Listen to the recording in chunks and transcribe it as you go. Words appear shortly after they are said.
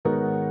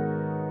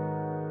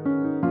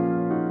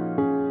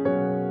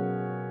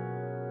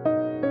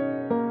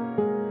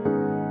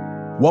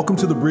Welcome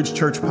to the Bridge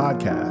Church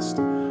podcast.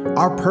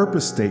 Our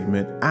purpose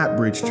statement at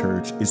Bridge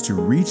Church is to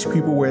reach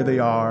people where they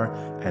are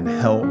and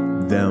help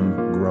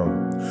them grow.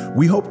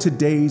 We hope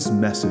today's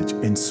message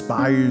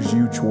inspires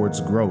you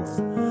towards growth,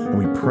 and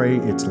we pray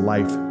it's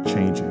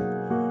life-changing.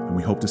 And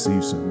we hope to see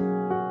you soon.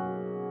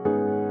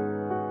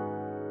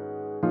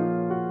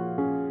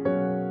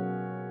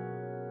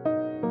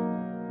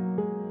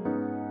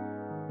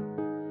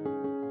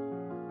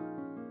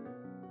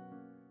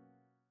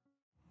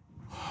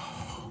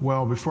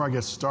 Well, before I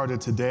get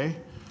started today,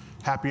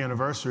 happy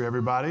anniversary,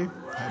 everybody.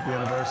 Happy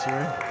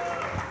anniversary.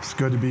 It's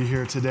good to be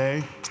here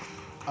today.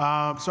 So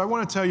I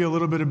want to tell you a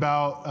little bit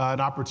about an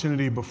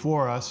opportunity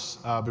before us,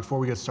 before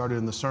we get started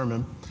in the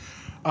sermon.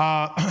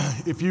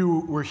 If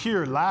you were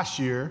here last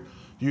year,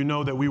 you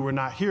know that we were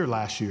not here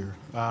last year,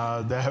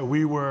 that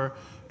we were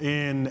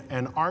in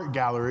an art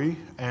gallery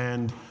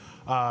and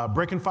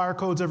breaking fire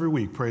codes every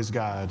week, praise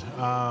God.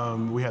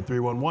 We had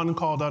 311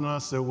 called on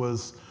us. It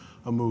was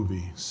a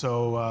movie.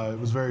 So it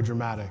was very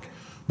dramatic.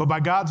 But by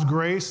God's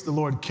grace, the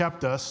Lord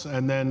kept us.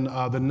 And then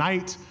the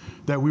night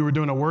that we were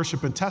doing a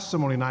worship and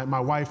testimony night, my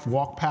wife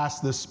walked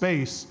past this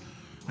space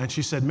and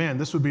she said, man,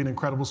 this would be an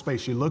incredible space.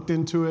 She looked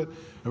into it,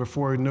 and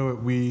before we knew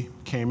it, we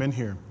came in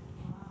here.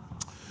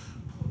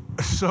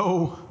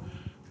 So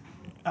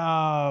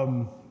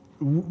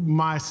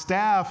my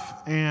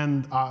staff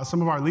and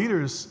some of our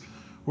leaders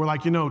were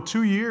like,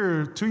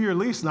 2-year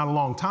lease, not a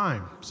long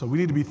time. So we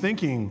need to be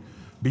thinking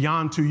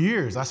beyond 2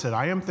 years. I said,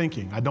 I am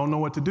thinking. I don't know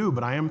what to do,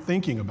 but I am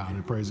thinking about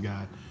it, praise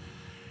God.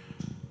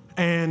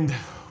 And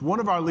one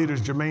of our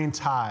leaders, Jermaine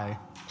Ty,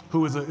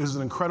 who is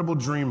an incredible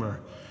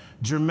dreamer,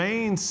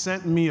 Jermaine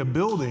sent me a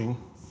building,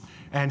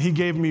 and he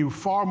gave me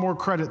far more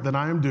credit than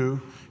I am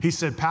due. He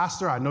said,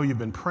 Pastor, I know you've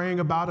been praying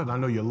about it. I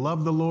know you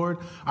love the Lord.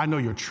 I know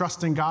you're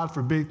trusting God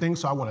for big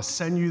things, so I want to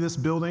send you this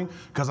building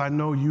because I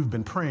know you've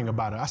been praying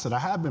about it. I said, I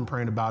have been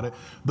praying about it.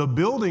 The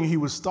building he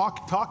was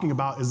talking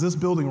about is this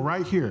building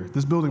right here,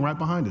 this building right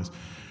behind us.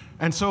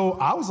 And so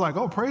I was like,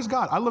 oh, praise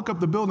God. I look up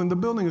the building. The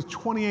building is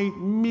 $28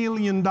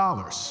 million. I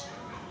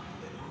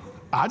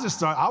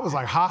was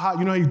like, ha ha.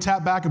 You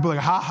tap back and be like,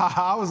 ha ha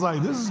ha. I was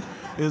like,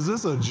 is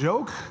this a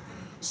joke?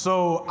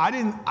 So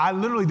I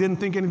literally didn't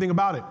think anything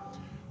about it.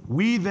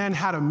 We then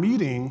had a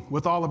meeting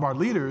with all of our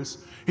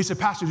leaders. He said,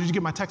 Pastor, did you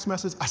get my text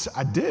message? I said,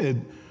 I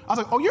did. I was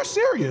like, oh, you're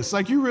serious?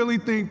 Like, you really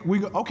think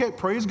okay,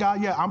 praise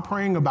God. Yeah, I'm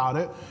praying about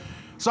it.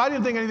 So I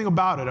didn't think anything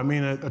about it. I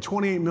mean, a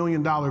 $28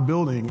 million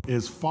building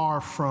is far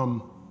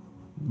from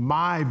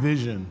my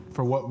vision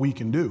for what we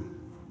can do.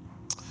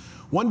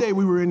 One day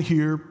we were in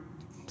here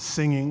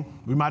singing.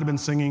 We might have been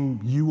singing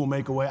You Will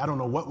Make a Way. I don't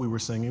know what we were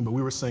singing, but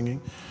we were singing.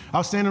 I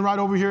was standing right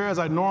over here as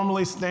I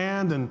normally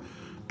stand, and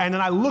then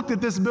I looked at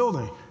this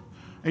building.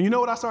 And you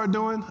know what I started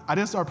doing? I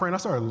didn't start praying. I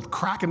started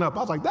cracking up. I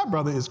was like, that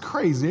brother is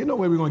crazy. Ain't no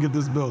way we're going to get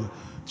this building.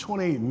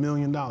 $28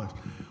 million.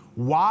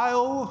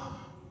 While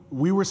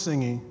we were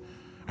singing,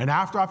 and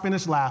after I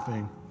finished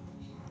laughing,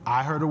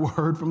 I heard a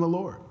word from the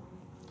Lord.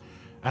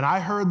 And I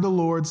heard the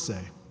Lord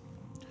say,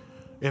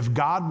 if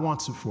God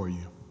wants it for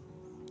you,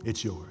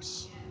 it's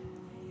yours.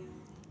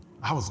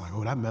 I was like,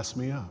 oh, that messed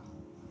me up.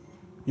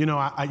 You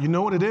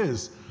know what it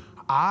is?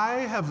 I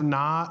have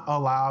not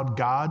allowed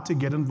God to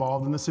get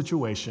involved in the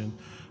situation.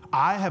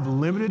 I have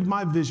limited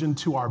my vision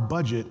to our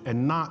budget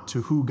and not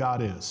to who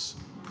God is.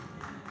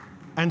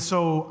 And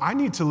so I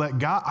need to let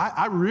God,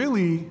 I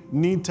really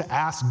need to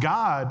ask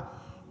God,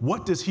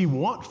 what does he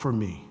want for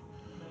me?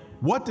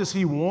 What does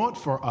he want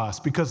for us?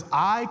 Because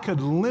I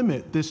could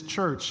limit this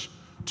church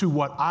to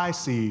what I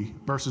see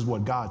versus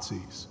what God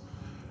sees.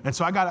 And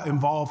so I got to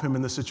involve him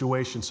in the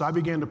situation. So I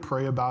began to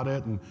pray about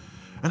it. And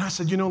I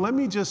said, let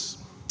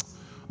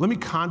me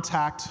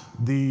contact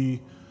the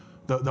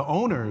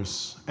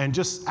owners and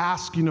just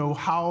ask,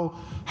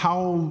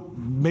 how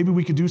maybe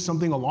we could do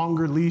something, a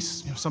longer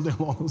lease, something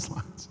along those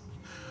lines.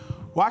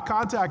 Well, I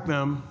contacted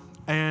them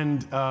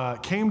and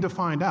came to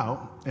find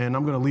out, and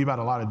I'm going to leave out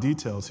a lot of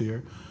details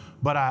here,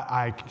 but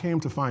I came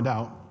to find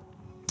out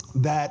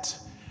that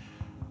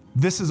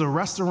this is a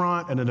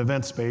restaurant and an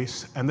event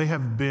space, and they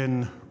have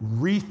been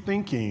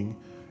rethinking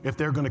if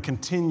they're going to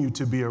continue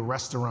to be a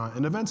restaurant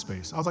and event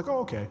space. I was like, oh,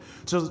 okay.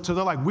 So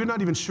they're like, we're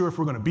not even sure if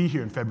we're going to be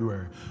here in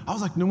February. I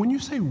was like, no, when you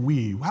say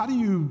we,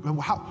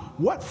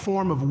 what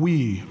form of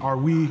we? Are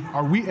we,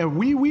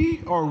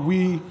 or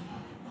we,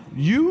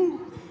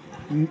 you?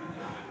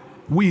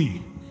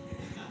 We.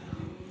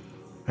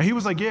 And he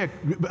was like, yeah,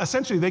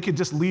 essentially they could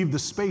just leave the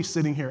space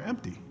sitting here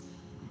empty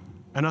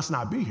and us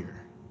not be here.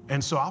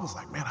 And so I was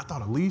like, man, I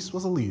thought a lease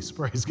was a lease,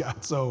 praise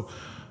God.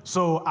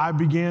 So I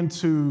began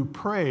to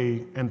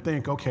pray and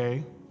think,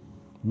 okay,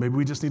 maybe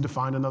we just need to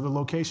find another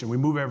location. We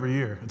move every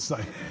year. It's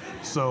like,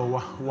 so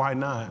why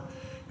not?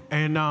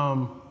 And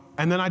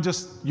then I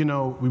just,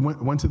 we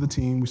went to the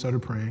team, we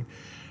started praying,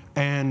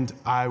 and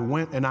I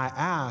went and I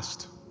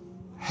asked,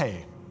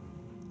 hey,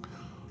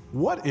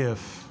 what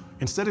if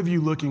instead of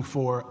you looking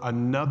for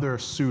another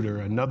suitor,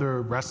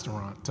 another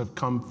restaurant to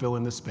come fill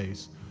in this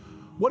space,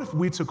 what if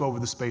we took over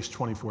the space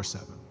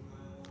 24/7?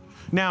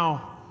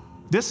 Now,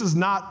 this is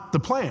not the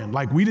plan.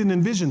 Like, we didn't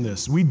envision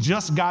this. We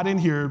just got in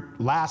here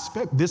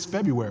this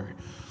February.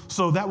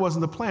 So that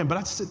wasn't the plan. But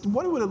I said,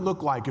 what would it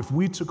look like if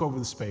we took over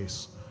the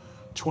space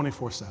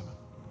 24/7?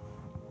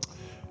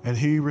 And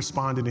he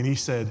responded and he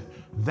said,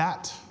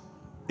 that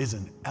is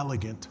an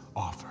elegant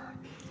offer.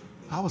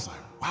 I was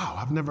like, wow,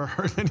 I've never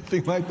heard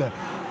anything like that.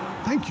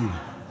 Thank you.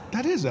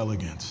 That is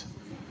elegant.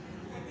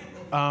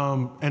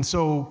 And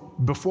so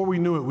before we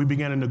knew it, we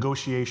began a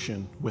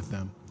negotiation with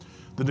them.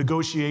 The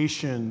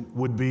negotiation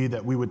would be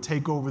that we would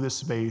take over this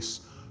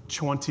space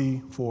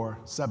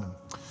 24/7.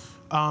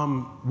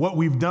 What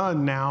we've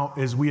done now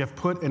is we have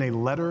put in a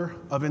letter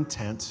of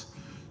intent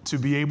to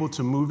be able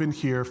to move in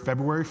here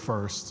February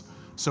 1st.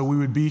 So we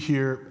would be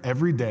here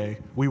every day.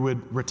 We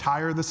would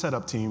retire the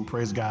setup team,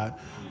 praise God,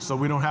 so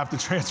we don't have to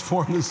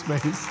transform the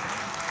space.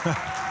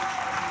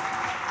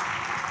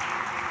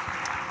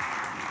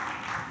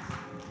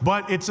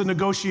 But it's a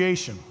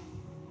negotiation.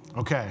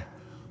 Okay.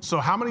 So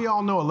how many of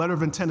y'all know a letter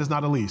of intent is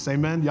not a lease?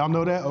 Amen? Y'all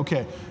know that?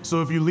 Okay.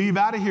 So if you leave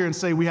out of here and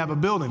say we have a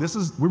building,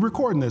 we're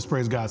recording this,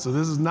 praise God. So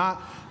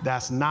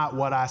that's not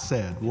what I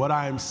said. What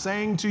I am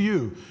saying to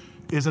you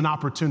is an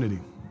opportunity.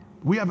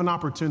 We have an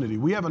opportunity.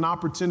 We have an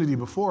opportunity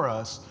before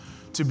us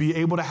to be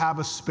able to have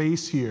a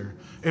space here.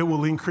 It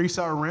will increase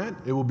our rent.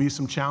 It will be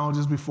some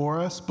challenges before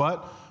us,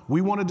 but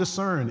we want to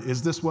discern,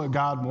 is this what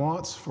God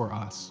wants for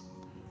us?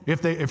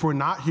 If we're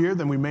not here,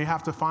 then we may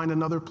have to find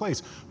another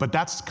place. But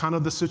that's kind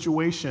of the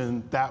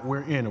situation that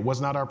we're in. It was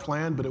not our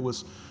plan, but it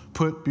was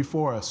put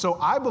before us. So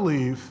I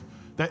believe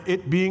that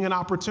it being an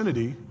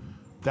opportunity,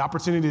 the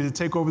opportunity to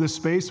take over this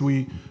space,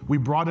 we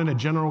brought in a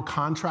general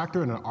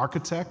contractor and an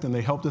architect, and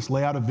they helped us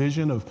lay out a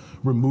vision of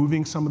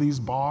removing some of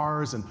these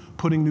bars and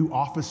putting new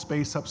office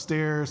space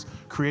upstairs,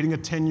 creating a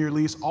 10-year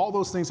lease. All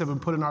those things have been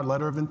put in our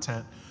letter of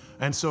intent.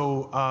 And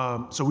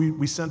so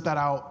we sent that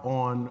out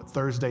on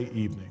Thursday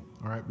evening.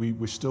 All right,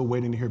 we're still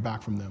waiting to hear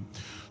back from them.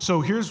 So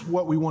here's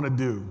what we want to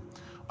do.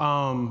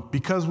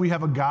 Because we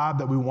have a God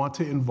that we want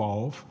to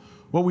involve,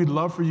 what we'd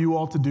love for you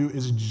all to do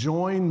is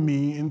join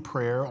me in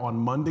prayer on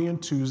Monday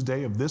and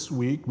Tuesday of this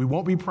week. We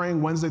won't be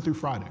praying Wednesday through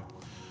Friday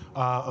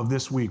of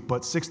this week,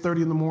 but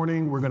 6:30 in the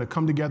morning, we're going to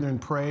come together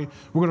and pray.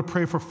 We're going to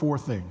pray for 4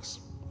 things.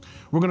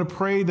 We're going to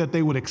pray that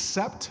they would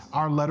accept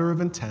our letter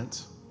of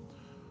intent.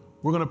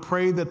 We're going to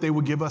pray that they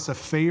would give us a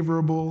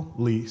favorable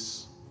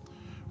lease.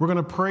 We're going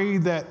to pray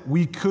that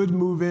we could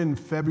move in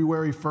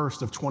February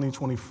 1st of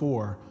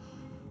 2024,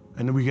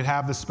 and that we could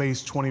have the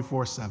space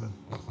 24/7.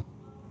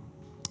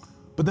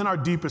 But then our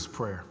deepest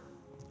prayer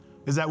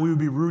is that we would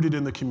be rooted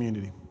in the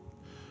community.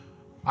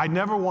 I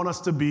never want us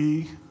to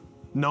be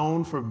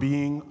known for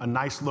being a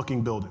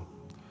nice-looking building.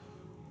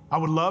 I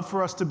would love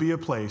for us to be a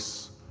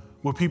place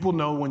where people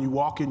know when you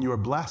walk in, you are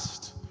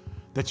blessed,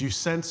 that you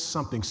sense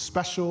something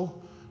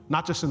special,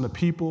 not just in the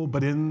people,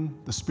 but in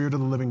the Spirit of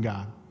the living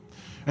God.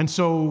 And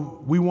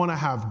so we want to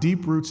have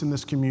deep roots in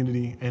this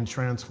community and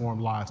transform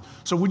lives.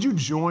 So would you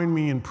join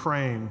me in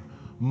praying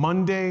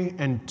Monday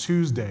and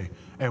Tuesday?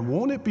 And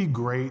won't it be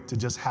great to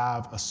just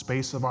have a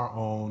space of our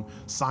own,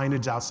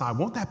 signage outside?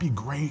 Won't that be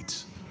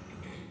great?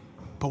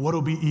 But what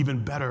will be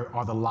even better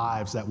are the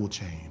lives that will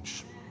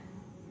change.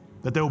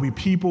 That there will be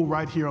people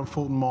right here on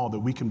Fulton Mall that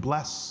we can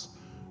bless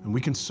and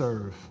we can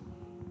serve.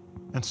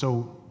 And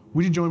so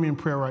would you join me in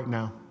prayer right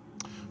now?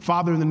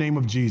 Father, in the name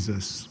of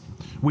Jesus,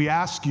 we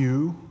ask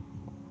you,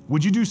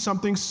 would you do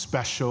something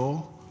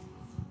special?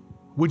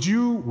 Would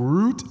you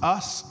root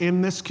us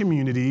in this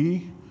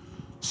community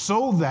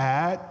so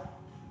that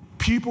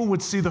people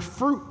would see the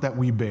fruit that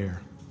we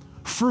bear?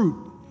 Fruit,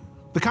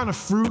 the kind of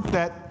fruit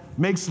that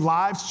makes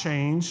lives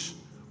change,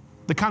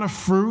 the kind of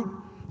fruit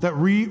that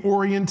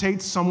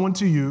reorientates someone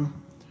to you,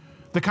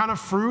 the kind of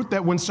fruit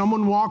that when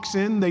someone walks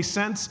in, they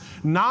sense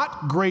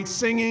not great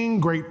singing,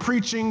 great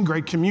preaching,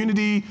 great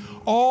community,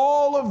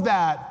 all of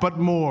that, but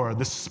more,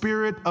 the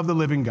Spirit of the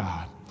living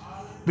God.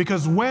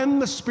 Because when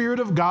the Spirit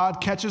of God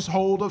catches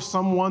hold of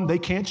someone, they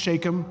can't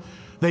shake him.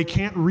 They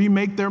can't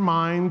remake their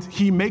mind.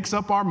 He makes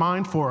up our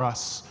mind for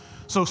us.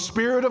 So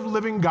Spirit of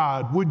living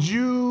God, would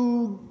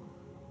you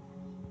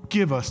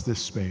give us this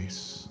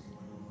space?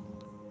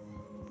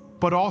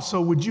 But also,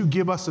 would you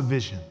give us a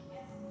vision?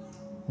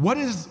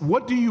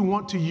 What do you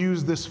want to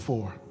use this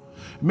for?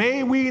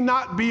 May we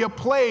not be a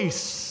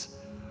place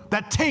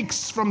that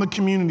takes from the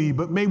community,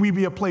 but may we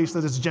be a place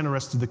that is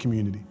generous to the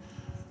community.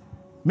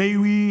 May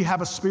we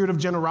have a spirit of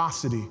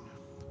generosity,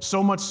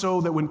 so much so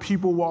that when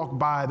people walk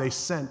by, they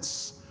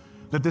sense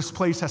that this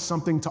place has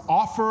something to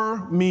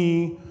offer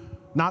me,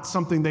 not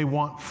something they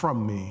want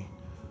from me.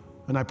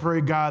 And I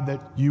pray, God,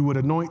 that you would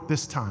anoint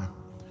this time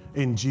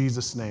in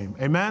Jesus' name.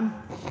 Amen?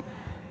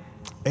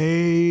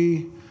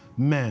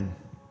 Amen.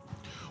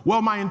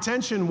 Well, my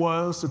intention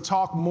was to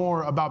talk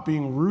more about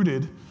being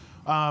rooted,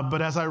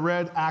 but as I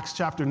read Acts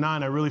chapter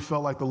 9, I really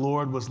felt like the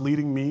Lord was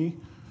leading me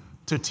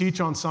to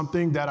teach on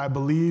something that I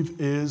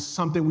believe is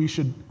something we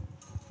should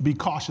be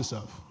cautious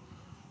of,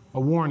 a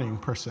warning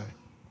per se.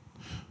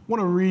 I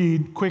want to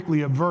read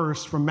quickly a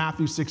verse from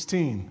Matthew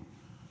 16,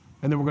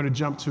 and then we're going to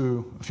jump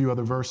to a few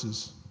other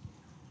verses.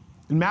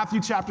 In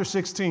Matthew chapter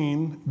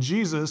 16,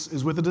 Jesus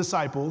is with the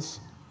disciples.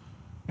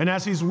 And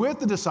as he's with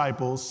the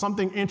disciples,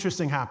 something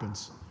interesting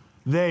happens.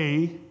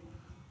 They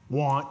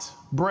want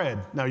bread.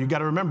 Now, you got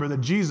to remember that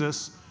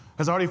Jesus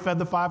has already fed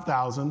the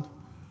 5,000,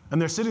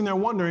 and they're sitting there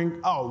wondering,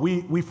 oh,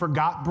 we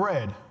forgot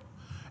bread.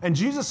 And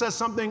Jesus says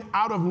something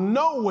out of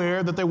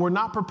nowhere that they were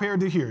not prepared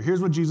to hear.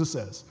 Here's what Jesus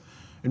says.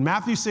 In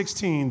Matthew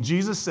 16,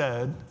 Jesus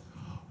said,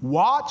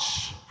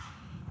 "Watch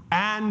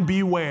and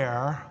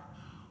beware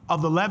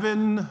of the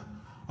leaven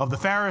of the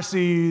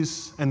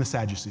Pharisees and the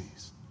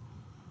Sadducees."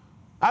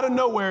 Out of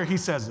nowhere, he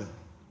says it.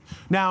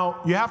 Now,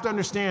 you have to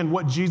understand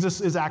what Jesus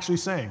is actually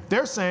saying.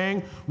 They're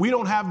saying, we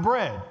don't have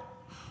bread.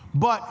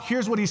 But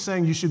here's what he's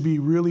saying you should be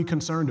really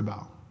concerned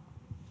about.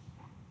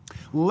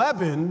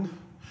 Leaven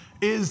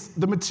is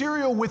the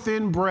material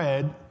within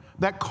bread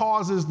that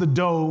causes the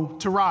dough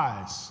to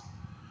rise.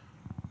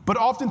 But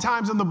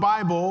oftentimes in the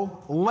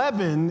Bible,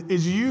 leaven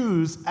is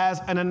used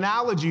as an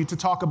analogy to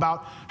talk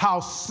about how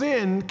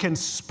sin can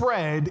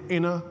spread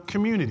in a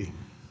community.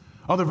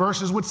 Other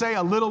verses would say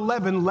a little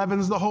leaven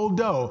leavens the whole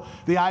dough.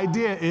 The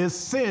idea is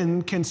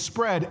sin can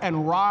spread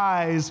and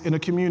rise in a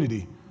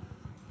community.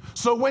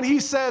 So when he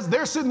says,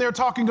 they're sitting there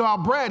talking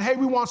about bread, hey,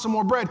 we want some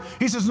more bread.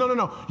 He says,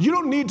 no. You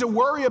don't need to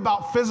worry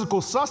about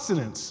physical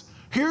sustenance.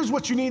 Here's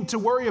what you need to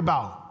worry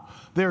about.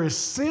 There is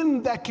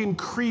sin that can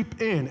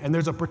creep in, and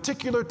there's a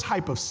particular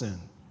type of sin.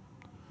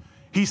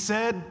 He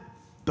said,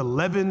 the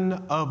leaven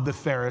of the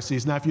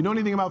Pharisees. Now, if you know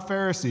anything about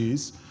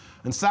Pharisees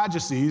and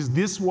Sadducees,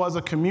 this was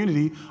a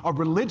community, a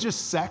religious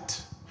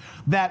sect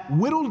that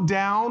whittled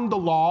down the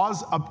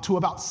laws up to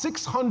about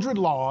 600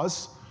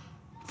 laws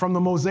from the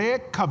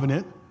Mosaic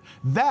covenant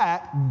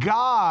that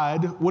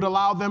God would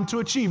allow them to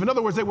achieve. In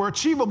other words, they were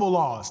achievable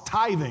laws,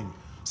 tithing,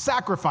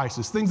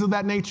 sacrifices, things of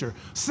that nature,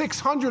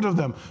 600 of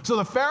them. So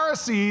the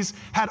Pharisees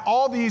had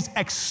all these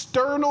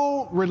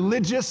external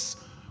religious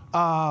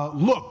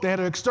look. They had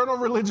an external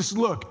religious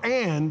look.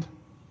 And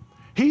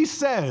he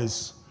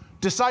says,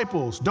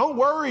 disciples, don't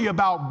worry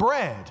about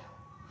bread.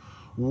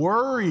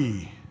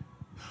 Worry.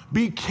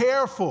 Be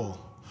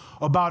careful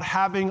about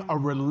having a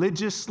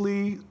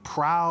religiously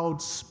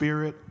proud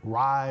spirit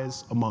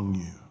rise among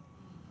you.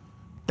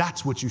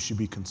 That's what you should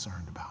be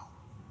concerned about.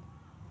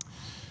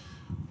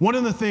 One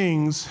of the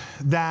things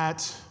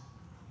that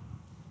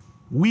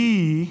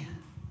we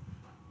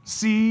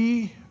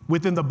see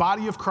within the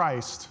body of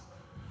Christ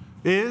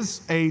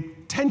is a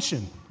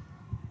tension.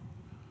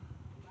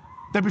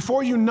 That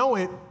before you know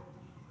it,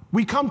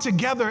 we come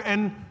together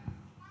and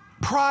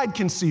pride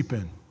can seep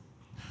in.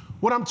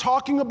 What I'm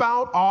talking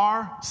about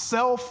are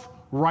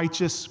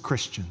self-righteous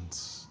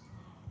Christians.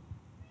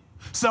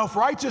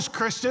 Self-righteous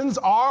Christians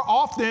are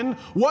often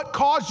what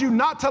caused you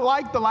not to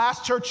like the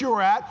last church you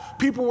were at.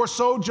 People were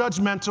so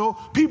judgmental.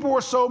 People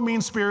were so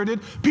mean-spirited.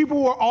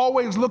 People were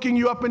always looking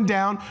you up and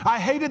down. I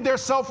hated their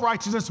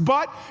self-righteousness.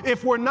 But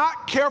if we're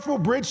not careful,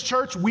 Bridge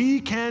Church, we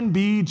can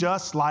be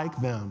just like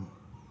them.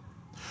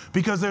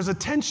 Because there's a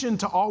tension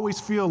to always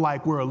feel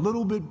like we're a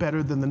little bit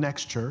better than the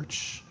next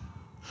church.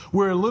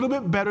 We're a little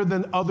bit better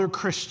than other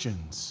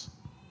Christians.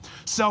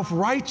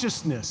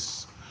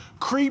 Self-righteousness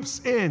creeps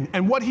in.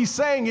 And what he's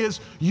saying is,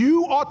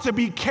 you ought to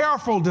be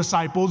careful,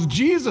 disciples.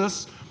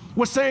 Jesus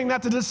was saying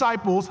that to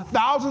disciples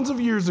thousands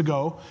of years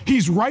ago.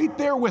 He's right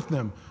there with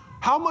them.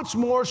 How much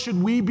more should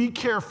we be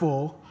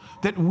careful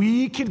that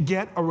we could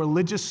get a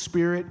religious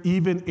spirit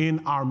even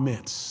in our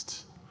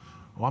midst?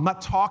 Well, I'm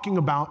not talking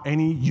about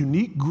any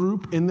unique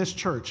group in this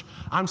church.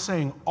 I'm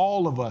saying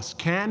all of us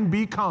can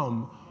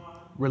become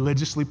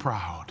religiously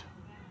proud.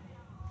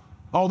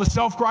 Oh, the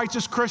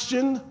self-righteous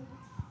Christian,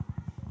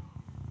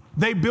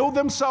 they build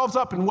themselves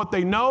up in what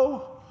they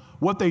know,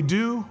 what they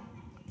do,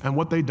 and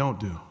what they don't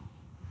do.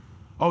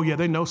 Oh yeah,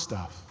 they know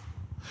stuff.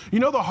 You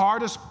know the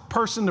hardest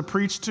person to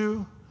preach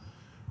to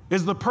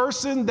is the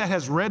person that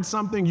has read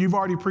something you've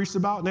already preached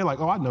about, and they're like,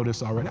 oh, I know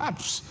this already.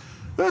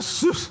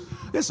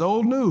 It's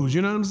old news,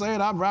 you know what I'm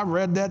saying? I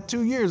read that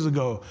 2 years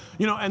ago.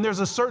 You know, and there's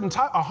a certain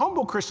type, a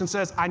humble Christian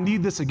says, I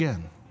need this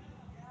again.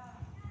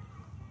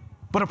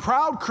 But a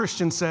proud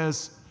Christian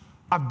says,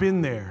 I've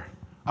been there,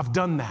 I've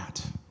done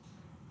that.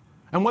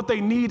 And what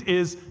they need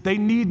is, they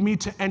need me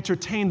to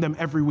entertain them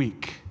every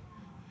week,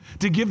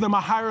 to give them a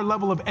higher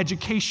level of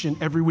education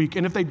every week.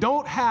 And if they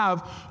don't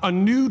have a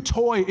new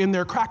toy in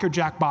their Cracker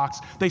Jack box,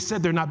 they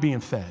said they're not being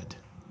fed.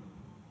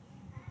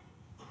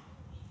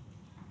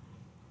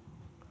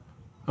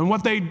 And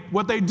what they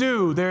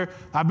do,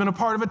 I've been a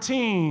part of a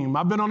team,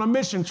 I've been on a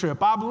mission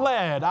trip, I've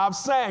led, I've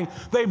sang,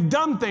 they've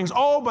done things.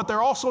 Oh, but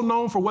they're also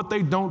known for what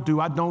they don't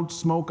do. I don't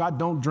smoke, I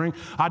don't drink,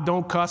 I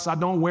don't cuss, I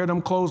don't wear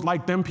them clothes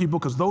like them people,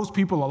 because those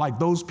people are like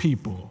those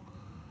people.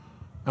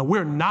 And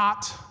we're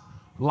not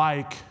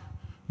like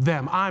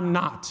them. I'm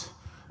not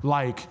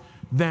like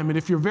them. And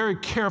if you're very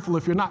careful,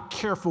 if you're not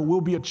careful,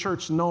 we'll be a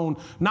church known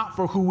not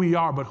for who we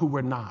are, but who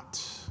we're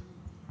not.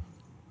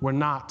 We're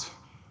not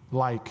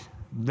like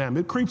them.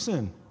 It creeps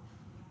in.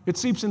 It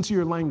seeps into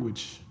your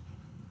language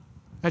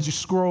as you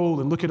scroll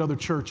and look at other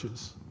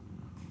churches.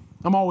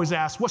 I'm always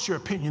asked, what's your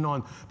opinion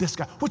on this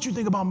guy? What do you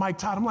think about Mike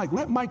Todd? I'm like,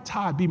 let Mike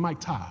Todd be Mike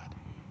Todd.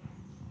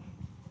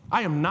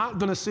 I am not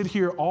going to sit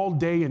here all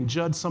day and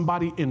judge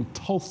somebody in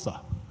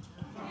Tulsa.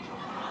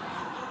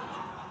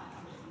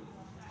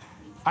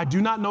 I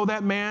do not know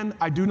that man.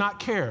 I do not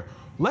care.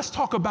 Let's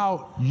talk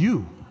about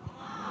you.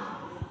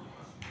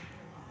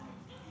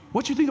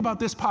 What you think about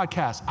this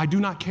podcast? I do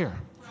not care.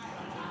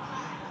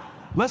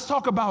 Let's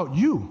talk about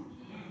you.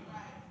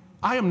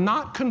 I am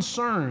not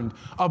concerned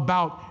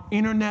about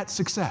internet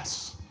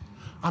success.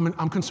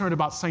 I'm concerned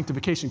about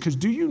sanctification, because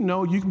do you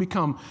know you can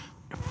become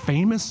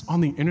famous on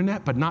the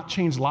internet but not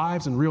change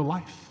lives in real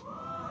life?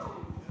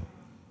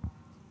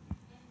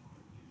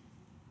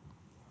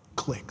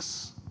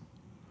 Clicks,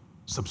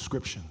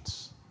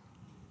 subscriptions,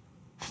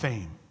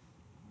 fame.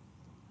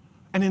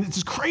 And then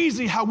it's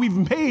crazy how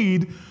we've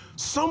made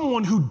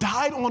someone who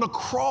died on a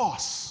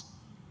cross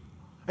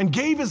and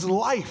gave his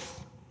life.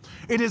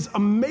 It is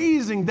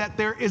amazing that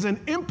there is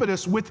an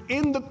impetus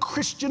within the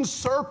Christian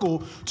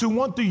circle to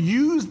want to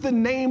use the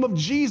name of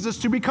Jesus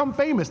to become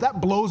famous.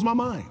 That blows my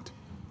mind.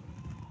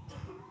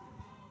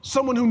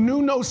 Someone who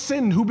knew no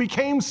sin, who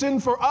became sin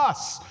for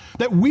us,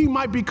 that we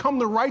might become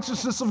the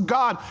righteousness of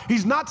God.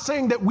 He's not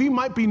saying that we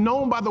might be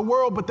known by the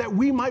world, but that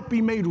we might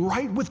be made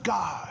right with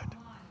God.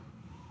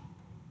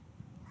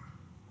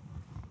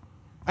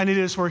 And it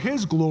is for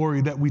his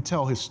glory that we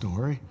tell his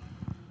story.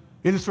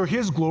 It is for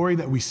his glory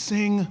that we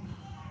sing.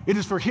 It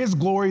is for his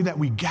glory that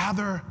we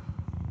gather.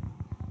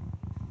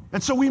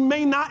 And so we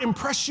may not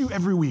impress you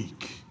every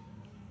week.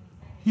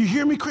 You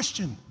hear me,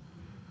 Christian?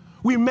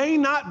 We may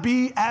not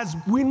be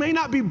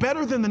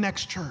better than the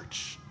next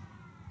church.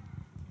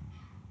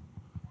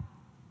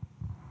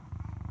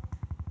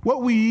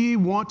 What we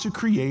want to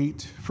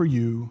create for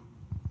you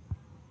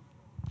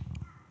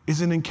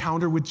is an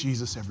encounter with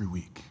Jesus every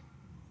week.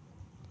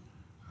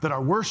 That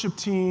our worship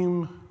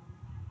team,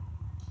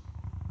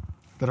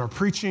 that our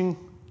preaching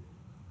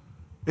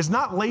is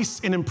not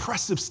laced in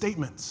impressive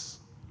statements,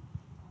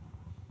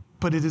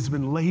 but it has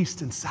been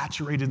laced and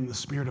saturated in the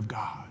Spirit of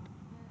God.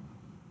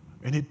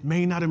 And it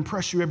may not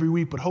impress you every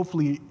week, but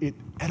hopefully it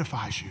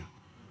edifies you.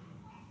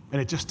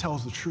 And it just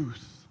tells the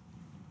truth.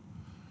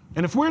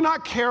 And if we're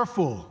not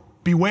careful,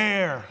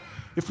 beware.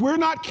 If we're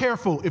not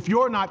careful, if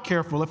you're not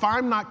careful, if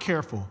I'm not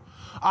careful,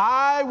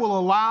 I will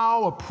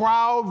allow a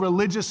proud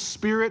religious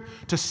spirit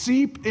to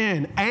seep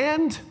in.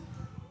 And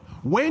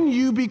when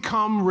you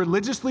become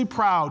religiously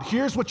proud,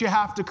 here's what you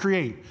have to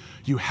create.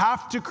 You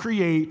have to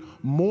create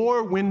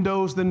more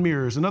windows than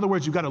mirrors. In other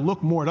words, you've got to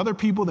look more at other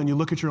people than you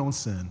look at your own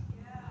sin.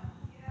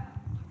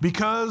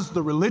 Because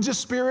the religious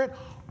spirit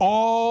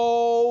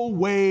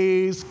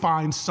always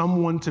finds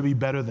someone to be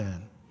better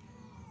than.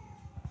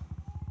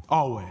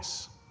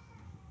 Always.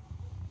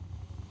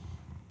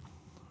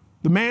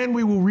 The man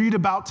we will read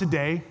about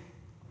today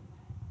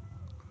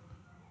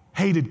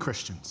hated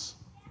Christians.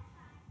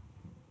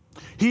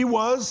 He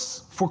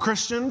was, for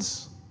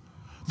Christians,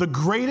 the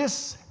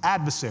greatest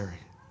adversary,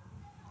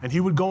 and he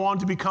would go on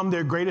to become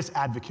their greatest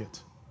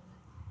advocate.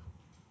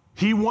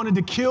 He wanted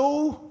to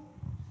kill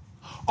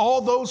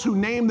all those who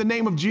named the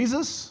name of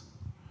Jesus,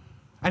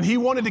 and he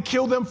wanted to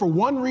kill them for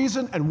one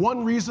reason and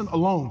one reason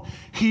alone.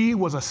 He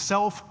was a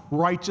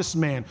self-righteous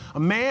man, a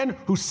man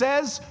who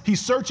says he's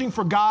searching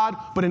for God,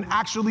 but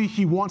actually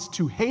he wants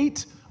to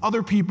hate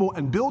other people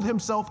and build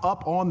himself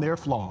up on their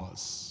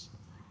flaws.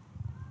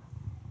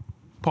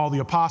 Paul the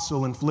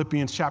Apostle in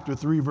Philippians chapter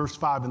 3, verse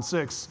 5 and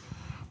 6,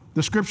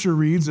 the scripture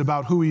reads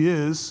about who he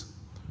is.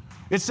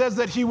 It says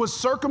that he was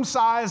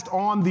circumcised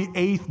on the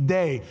 8th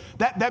day.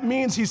 That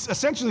means he's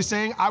essentially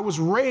saying, I was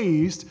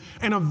raised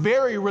in a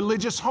very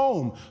religious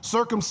home.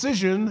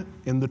 Circumcision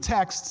in the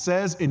text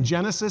says in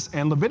Genesis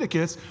and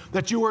Leviticus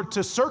that you were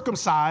to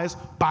circumcise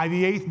by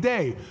the 8th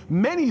day.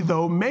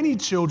 Many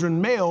children,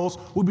 males,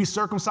 would be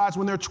circumcised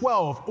when they're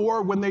 12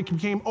 or when they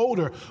became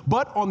older.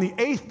 But on the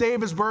 8th day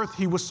of his birth,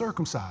 he was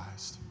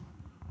circumcised.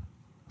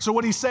 So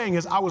what he's saying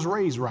is, I was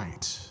raised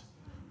right.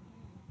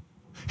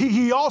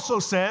 He also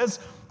says,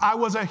 I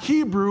was a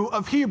Hebrew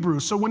of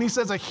Hebrews. So when he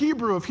says a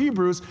Hebrew of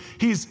Hebrews,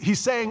 he's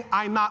saying,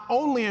 I not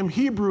only am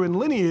Hebrew in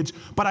lineage,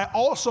 but I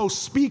also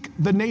speak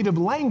the native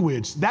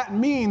language. That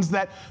means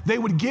that they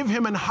would give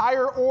him a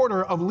higher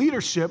order of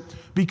leadership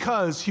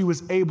because he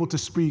was able to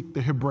speak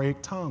the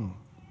Hebraic tongue.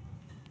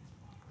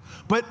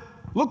 But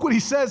look what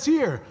he says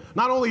here.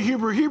 Not only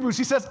Hebrew Hebrews,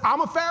 he says,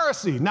 I'm a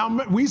Pharisee.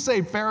 Now, we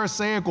say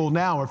Pharisaical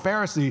now, or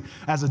Pharisee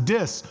as a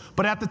diss.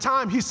 But at the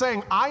time, he's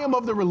saying, I am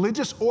of the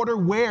religious order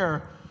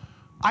where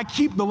I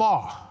keep the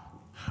law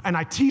and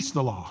I teach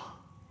the law.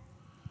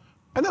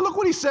 And then look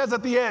what he says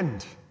at the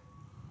end.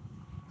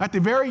 At the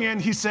very end,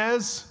 he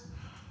says,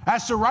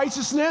 as to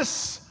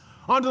righteousness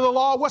under the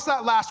law, what's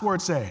that last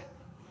word say?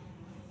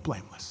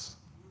 Blameless.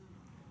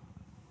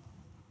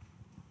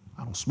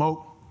 I don't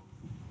smoke,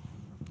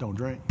 don't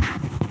drink. You know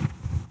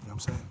what I'm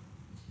saying?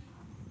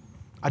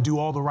 I do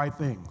all the right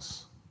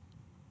things.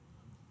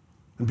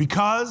 And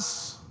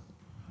because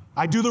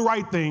I do the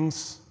right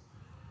things,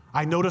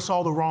 I notice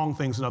all the wrong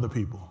things in other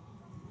people.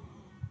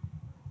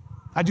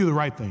 I do the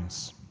right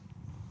things.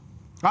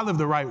 I live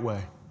the right way.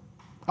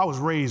 I was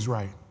raised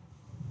right.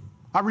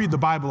 I read the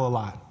Bible a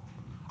lot.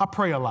 I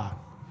pray a lot.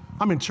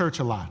 I'm in church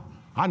a lot.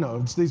 I know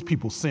these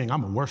people sing.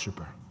 I'm a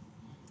worshiper.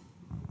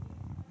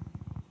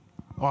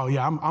 Oh,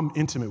 yeah, I'm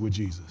intimate with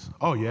Jesus.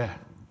 Oh, yeah.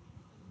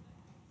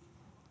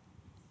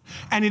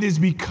 And it is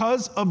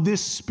because of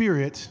this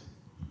spirit,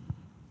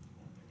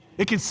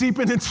 it can seep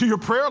into your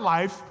prayer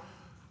life.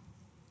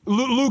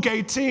 Luke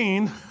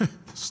 18, the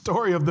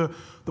story of the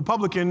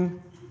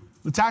publican,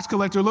 the tax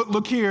collector.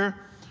 Look here,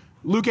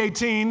 Luke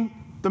 18.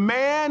 The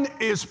man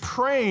is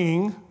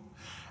praying,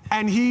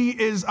 and he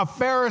is a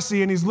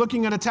Pharisee, and he's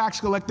looking at a tax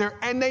collector,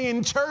 and they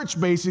in church,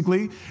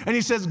 basically. And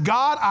he says,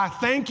 God, I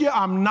thank you.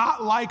 I'm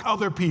not like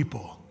other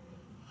people.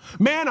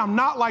 Man, I'm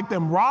not like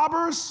them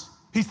robbers.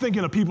 He's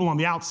thinking of people on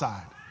the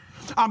outside.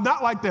 I'm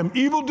not like them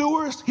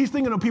evildoers. He's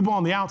thinking of people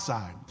on the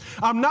outside.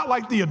 I'm not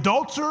like the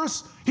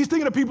adulterers. He's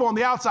thinking of people on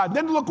the outside.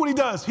 Then look what he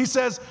does. He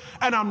says,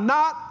 and I'm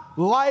not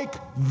like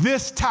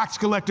this tax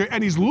collector.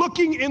 And he's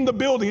looking in the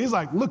building. He's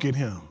like, look at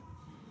him.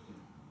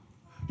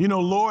 You know,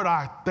 Lord,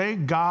 I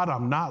thank God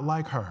I'm not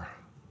like her.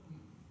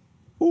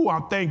 Ooh, I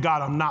thank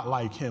God I'm not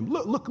like him.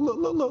 Look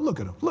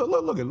at him.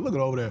 Look at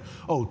over there.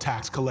 Oh,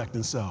 tax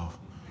collecting self.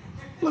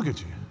 Look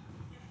at you.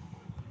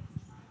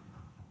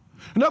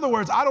 In other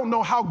words, I don't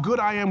know how good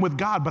I am with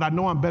God, but I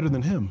know I'm better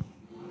than him.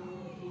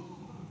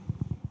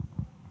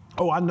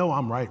 Oh, I know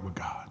I'm right with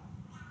God.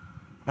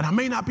 And I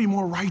may not be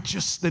more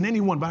righteous than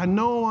anyone, but I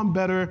know I'm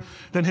better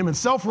than him. And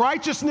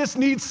self-righteousness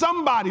needs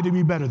somebody to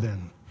be better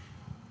than.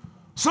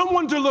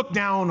 Someone to look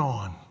down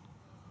on.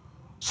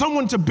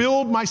 Someone to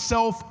build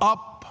myself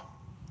up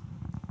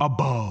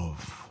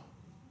above.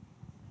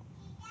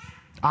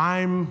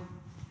 I'm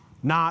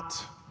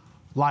not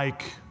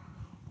like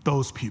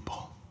those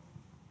people.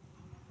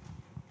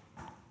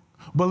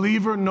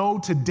 Believer, know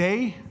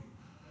today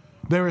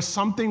there is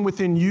something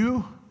within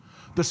you,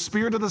 the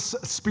spirit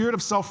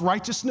of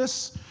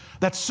self-righteousness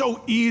that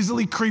so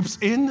easily creeps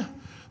in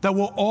that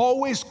will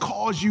always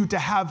cause you to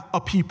have a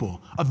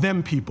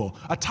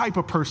type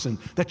of person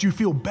that you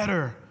feel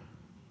better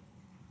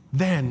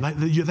than,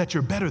 that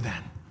you're better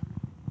than.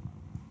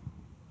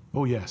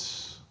 Oh,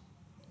 yes.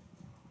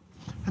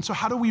 And so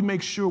how do we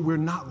make sure we're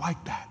not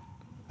like that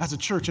as a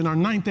church in our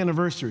 9th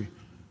anniversary?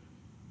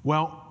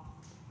 Well,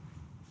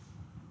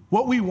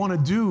 what we want to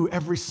do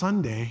every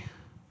Sunday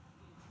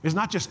is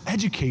not just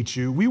educate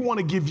you. We want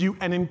to give you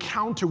an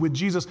encounter with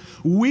Jesus.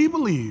 We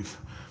believe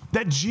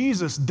that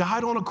Jesus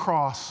died on a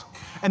cross,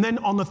 and then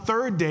on the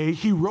 3rd day,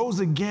 he rose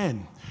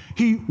again.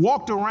 He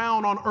walked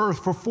around on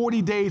earth for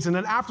 40 days, and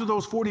then after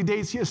those 40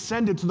 days, he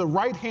ascended to the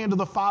right hand of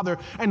the Father.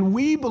 And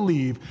we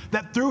believe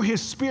that through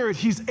his Spirit,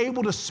 he's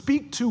able to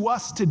speak to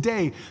us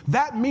today.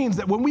 That means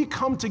that when we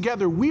come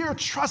together, we are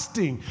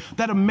trusting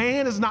that a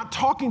man is not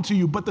talking to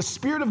you, but the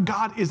Spirit of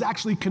God is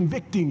actually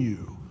convicting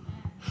you.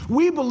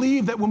 We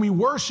believe that when we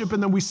worship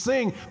and then we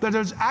sing, that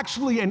there's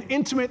actually an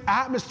intimate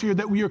atmosphere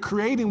that we are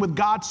creating with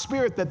God's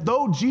Spirit, that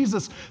though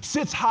Jesus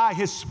sits high,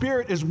 his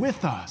Spirit is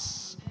with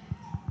us.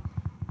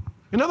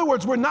 In other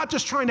words, we're not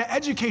just trying to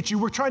educate you,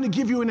 we're trying to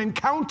give you an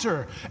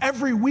encounter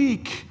every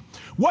week.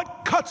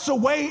 What cuts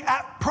away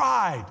at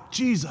pride?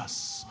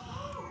 Jesus.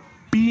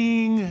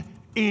 Being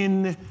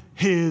in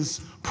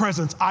his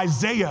presence.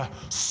 Isaiah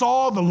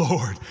saw the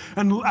Lord.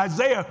 And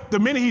Isaiah, the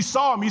minute he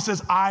saw him, he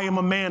says, I am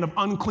a man of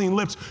unclean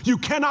lips. You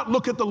cannot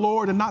look at the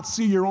Lord and not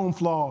see your own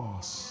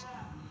flaws.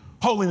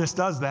 Holiness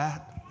does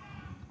that.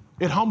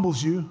 It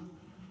humbles you.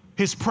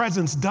 His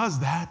presence does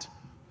that.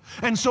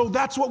 And so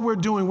that's what we're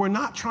doing. We're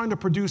not trying to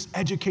produce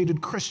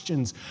educated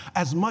Christians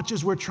as much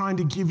as we're trying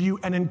to give you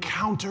an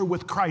encounter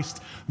with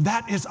Christ.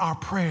 That is our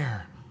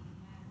prayer.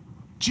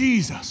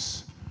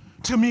 Jesus,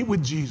 to meet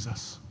with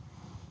Jesus.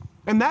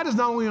 And that is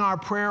not only our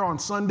prayer on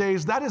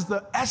Sundays, that is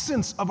the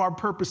essence of our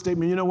purpose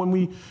statement. You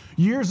know,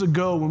 years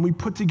ago, when we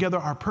put together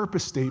our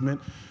purpose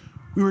statement,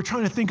 we were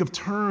trying to think of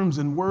terms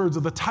and words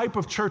of the type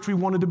of church we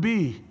wanted to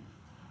be.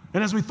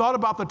 And as we thought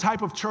about the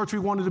type of church we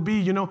wanted to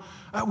be,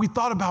 we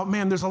thought about,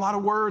 man, there's a lot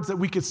of words that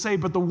we could say,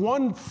 but the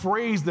one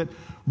phrase that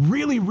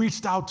really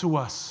reached out to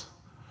us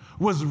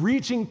was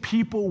reaching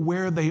people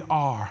where they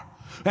are.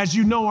 As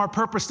you know, our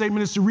purpose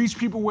statement is to reach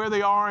people where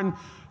they are and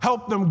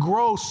help them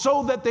grow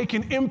so that they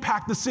can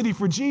impact the city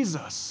for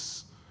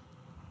Jesus.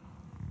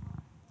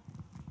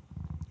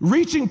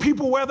 Reaching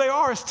people where they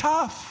are is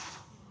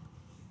tough.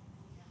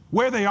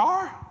 Where they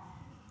are,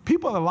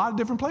 people are in a lot of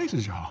different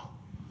places, y'all.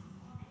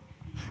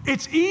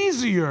 It's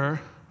easier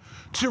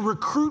to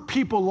recruit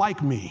people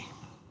like me,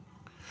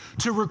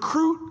 to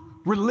recruit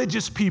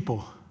religious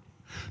people,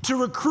 to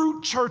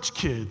recruit church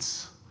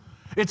kids.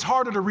 It's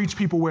harder to reach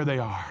people where they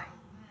are.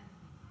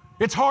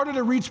 It's harder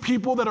to reach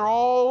people that are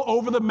all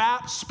over the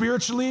map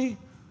spiritually,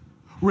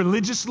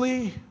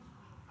 religiously,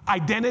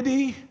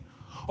 identity.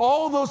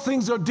 All those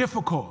things are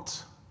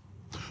difficult.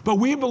 But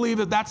we believe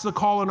that that's the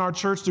call in our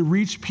church, to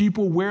reach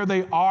people where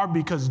they are,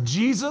 because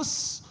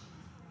Jesus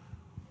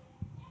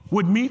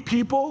would meet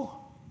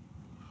people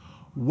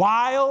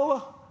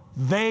while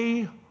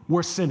they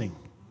were sinning,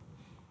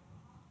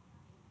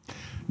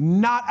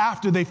 not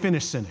after they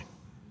finished sinning.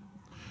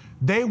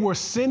 They were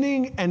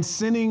sinning and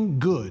sinning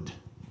good.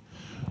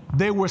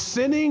 They were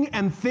sinning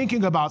and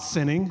thinking about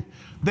sinning.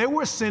 They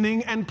were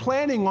sinning and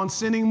planning on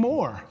sinning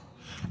more.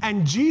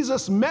 And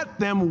Jesus met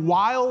them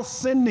while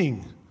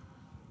sinning,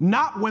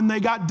 not when they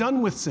got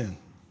done with sin.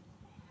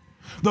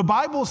 The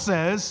Bible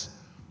says,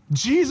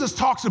 Jesus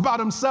talks about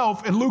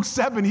himself in Luke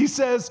 7. He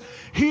says,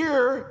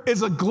 here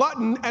is a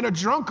glutton and a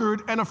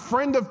drunkard and a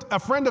friend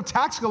of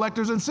tax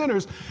collectors and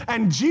sinners.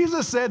 And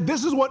Jesus said,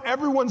 this is what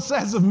everyone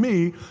says of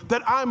me,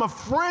 that I'm a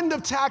friend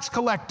of tax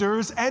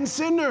collectors and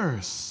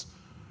sinners.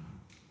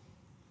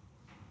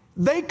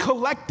 They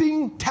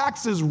collecting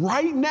taxes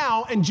right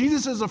now, and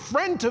Jesus is a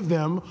friend to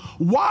them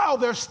while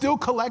they're still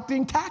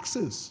collecting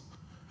taxes.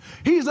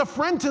 He's a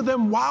friend to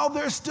them while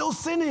they're still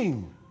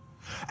sinning.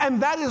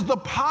 And that is the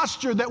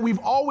posture that we've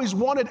always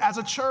wanted as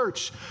a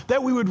church,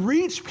 that we would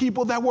reach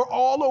people that were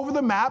all over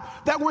the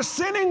map, that were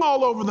sinning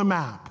all over the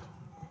map.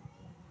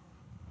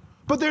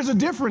 But there's a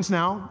difference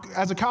now,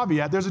 as a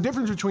caveat, there's a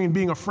difference between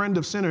being a friend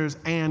of sinners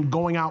and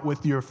going out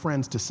with your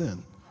friends to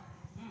sin.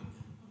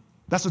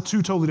 That's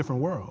two totally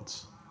different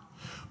worlds.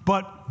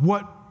 But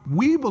what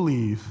we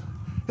believe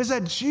is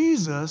that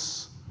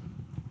Jesus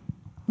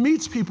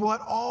meets people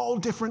at all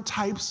different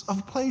types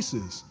of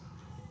places.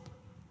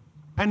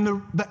 And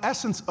the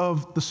essence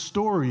of the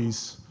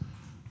stories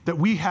that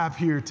we have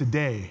here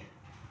today,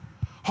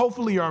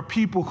 hopefully are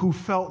people who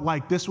felt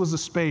like this was a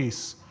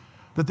space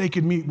that they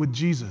could meet with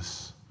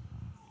Jesus,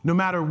 no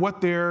matter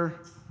what their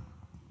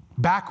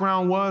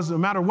background was, no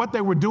matter what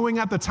they were doing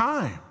at the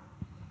time.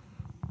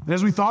 And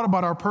as we thought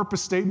about our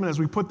purpose statement, as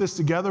we put this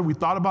together, we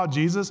thought about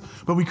Jesus,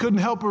 but we couldn't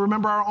help but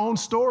remember our own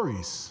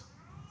stories.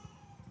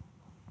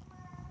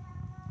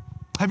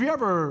 Have you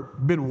ever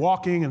been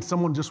walking and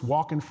someone just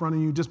walk in front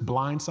of you, just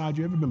blindside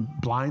you? Ever been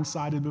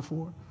blindsided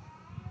before?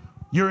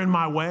 You're in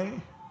my way.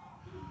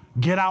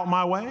 Get out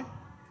my way.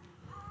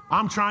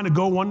 I'm trying to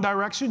go one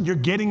direction. You're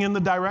getting in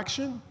the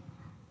direction.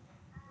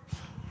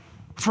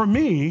 For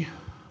me,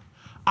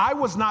 I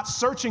was not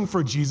searching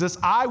for Jesus.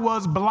 I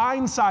was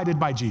blindsided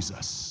by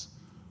Jesus.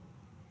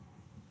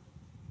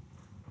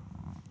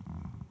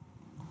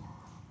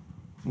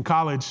 In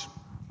college,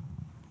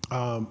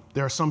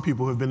 there are some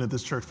people who have been at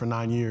this church for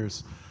 9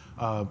 years.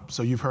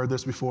 So you've heard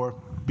this before.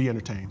 Be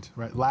entertained,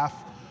 right? Laugh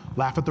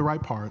at the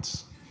right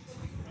parts.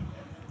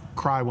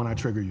 Cry when I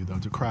trigger you, though.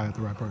 To cry at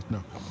the right parts,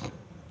 no.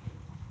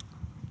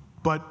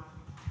 But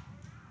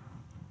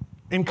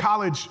in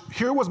college,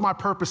 here was my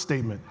purpose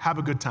statement: have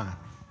a good time.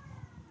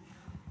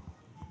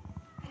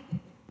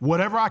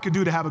 Whatever I could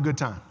do to have a good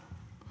time.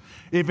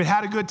 If it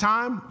had a good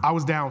time, I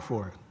was down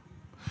for it.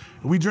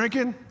 We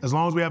drinking, as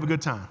long as we have a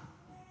good time.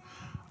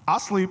 I'll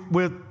sleep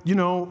with,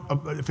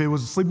 if it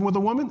was sleeping with a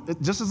woman,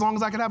 just as long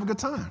as I could have a good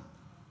time.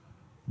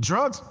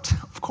 Drugs,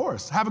 of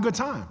course, have a good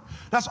time.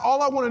 That's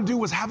all I wanted to do,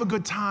 was have a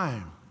good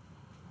time.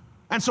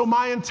 And so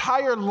my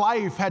entire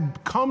life had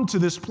come to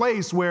this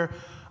place where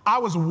I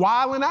was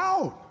wilding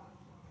out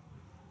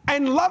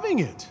and loving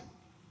it.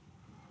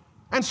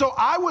 And so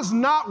I was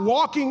not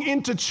walking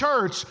into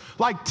church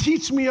like,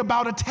 teach me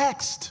about a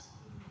text.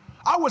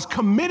 I was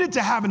committed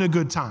to having a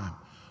good time.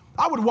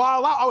 I would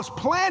wild out. I was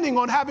planning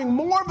on having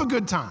more of a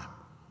good time.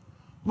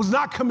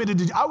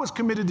 I was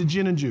committed to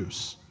gin and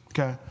juice,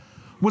 okay?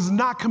 Was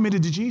not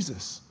committed to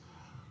Jesus.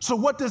 So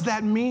what does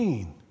that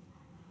mean?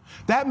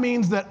 That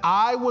means that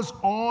I was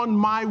on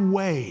my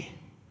way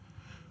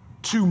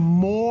to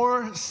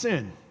more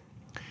sin.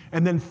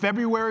 And then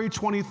February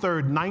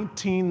 23rd,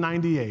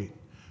 1998,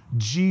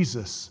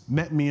 Jesus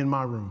met me in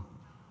my room.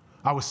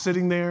 I was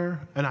sitting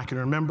there, and I can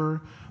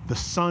remember the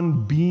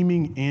sun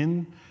beaming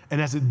in. And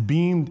as it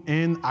beamed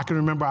in, I can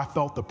remember I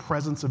felt the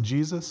presence of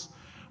Jesus,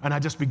 and I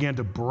just began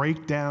to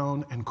break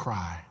down and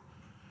cry.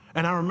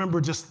 And I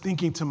remember just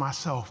thinking to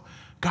myself,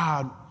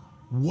 God,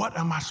 what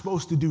am I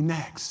supposed to do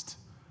next?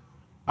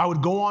 I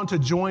would go on to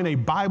join a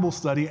Bible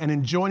study, and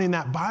in joining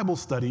that Bible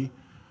study,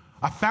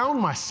 I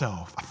found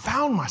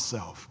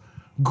myself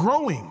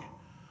growing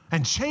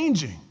and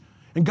changing,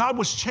 and God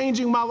was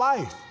changing my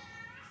life.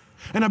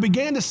 And I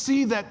began to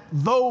see that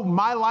though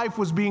my life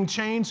was being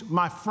changed,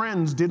 my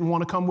friends didn't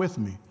want to come with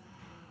me.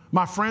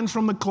 My friends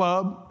from the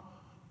club,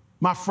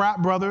 my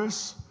frat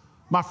brothers,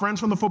 my friends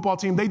from the football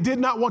team, they did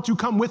not want to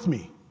come with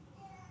me.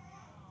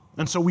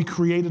 And so we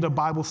created a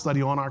Bible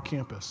study on our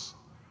campus.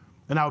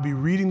 And I would be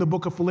reading the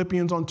book of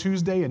Philippians on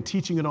Tuesday and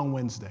teaching it on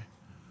Wednesday.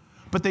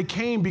 But they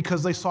came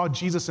because they saw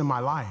Jesus in my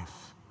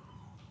life.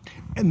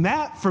 And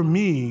that, for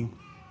me,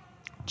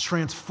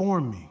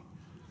 transformed me.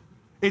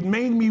 It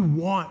made me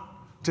want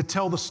to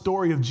tell the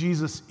story of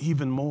Jesus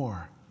even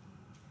more,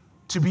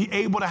 to be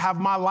able to have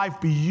my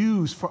life be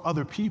used for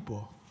other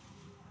people.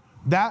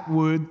 That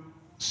would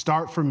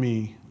start for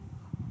me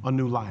a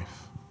new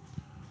life.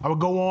 I would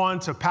go on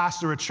to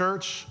pastor a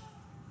church,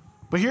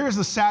 but here's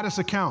the saddest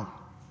account.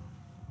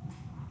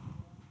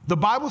 The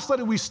Bible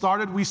study we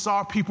started, we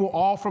saw people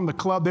all from the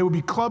club. They would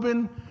be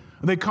clubbing,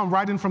 and they'd come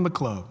right in from the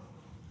club,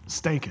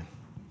 stinking,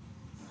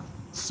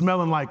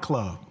 smelling like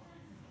club.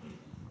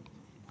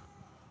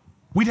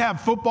 We'd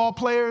have football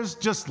players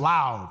just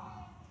loud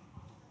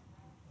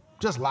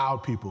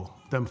people,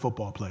 them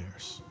football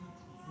players.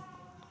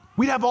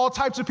 We'd have all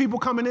types of people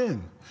coming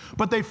in,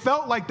 but they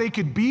felt like they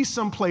could be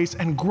someplace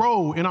and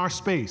grow in our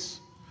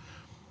space.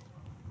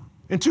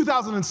 In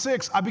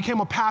 2006, I became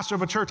a pastor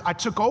of a church. I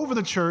took over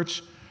the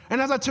church, and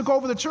as I took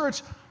over the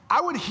church, I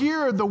would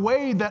hear the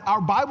way that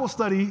our Bible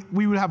study,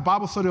 we would have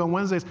Bible study on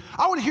Wednesdays,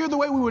 I would hear the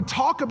way we would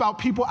talk about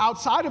people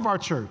outside of our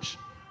church.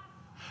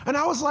 And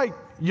I was like,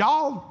 did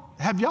y'all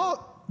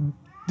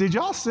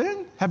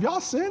sin? Have y'all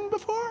sinned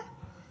before?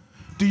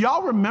 Do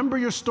y'all remember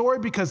your story?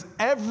 Because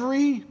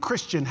every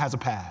Christian has a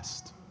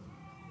past.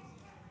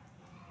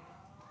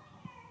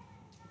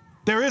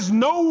 There is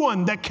no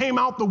one that came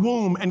out the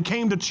womb and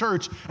came to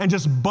church and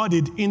just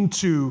budded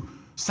into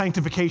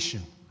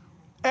sanctification.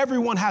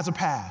 Everyone has a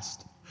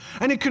past.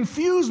 And it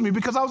confused me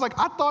because I was like,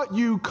 I thought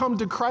you come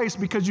to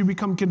Christ because you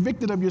become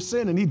convicted of your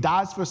sin and he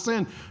dies for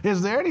sin. Is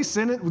there any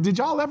sin? Did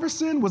y'all ever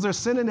sin? Was there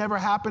sinning ever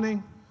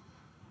happening?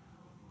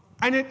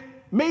 And it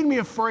made me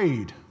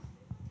afraid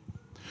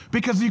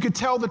because you could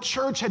tell the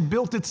church had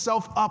built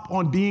itself up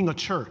on being a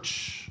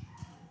church.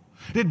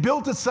 It had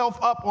built itself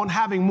up on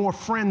having more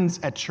friends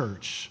at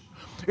church.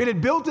 It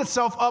had built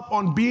itself up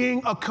on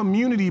being a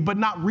community, but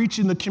not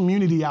reaching the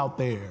community out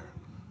there.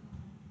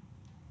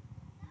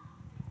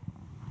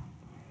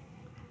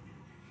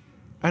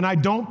 And I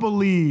don't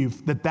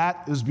believe that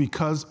that is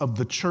because of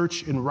the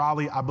church in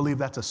Raleigh. I believe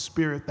that's a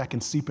spirit that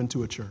can seep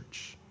into a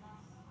church.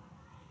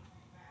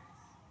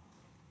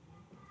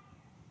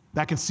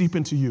 That can seep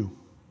into you.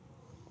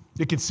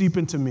 It can seep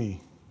into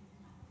me.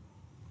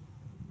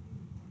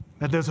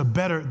 That there's a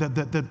better,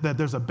 that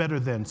there's a better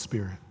than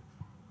spirit.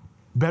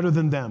 Better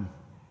than them.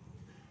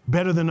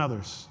 Better than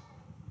others.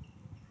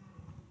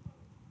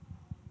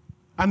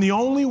 And the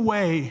only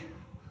way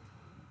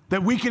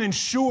that we can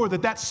ensure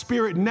that that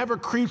spirit never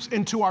creeps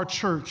into our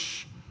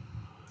church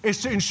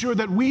is to ensure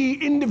that we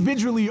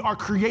individually are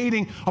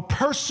creating a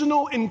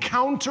personal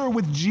encounter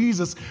with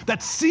Jesus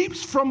that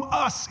seeps from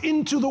us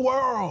into the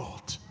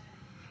world,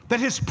 that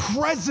his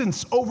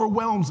presence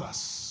overwhelms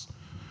us,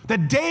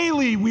 that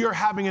daily we are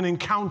having an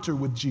encounter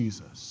with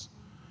Jesus.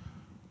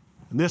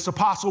 And this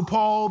Apostle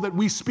Paul that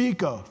we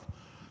speak of,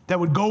 that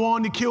would go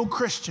on to kill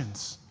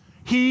Christians,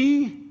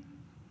 he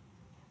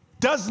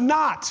does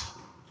not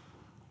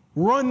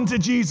run to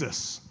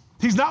Jesus.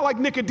 He's not like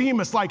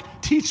Nicodemus, like,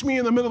 teach me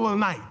in the middle of the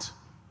night.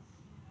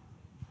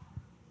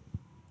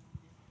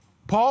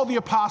 Paul the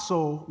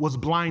apostle was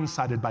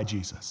blindsided by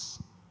Jesus.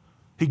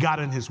 He got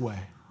in his way.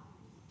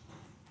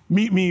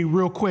 Meet me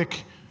real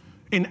quick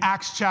in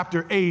Acts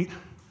chapter 8,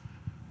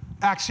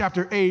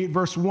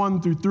 verse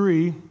 1 through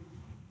 3.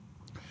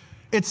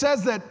 It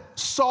says that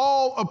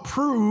Saul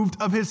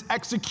approved of his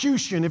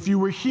execution. If you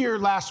were here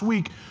last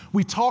week,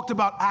 we talked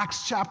about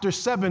Acts chapter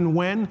 7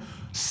 when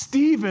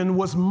Stephen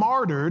was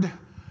martyred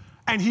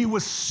and he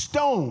was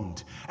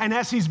stoned. And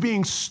as he's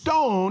being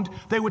stoned,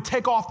 they would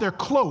take off their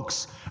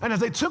cloaks. And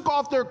as they took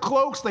off their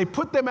cloaks, they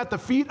put them at the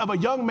feet of a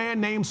young man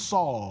named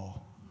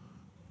Saul.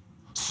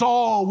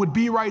 Saul would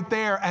be right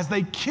there as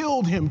they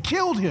killed him.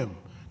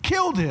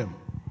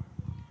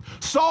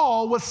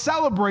 Saul was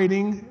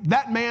celebrating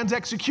that man's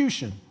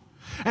execution.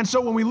 And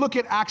so when we look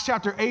at Acts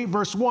chapter 8,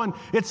 verse 1,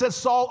 it says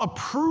Saul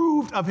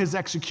approved of his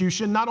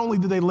execution. Not only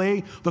did they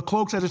lay the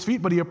cloaks at his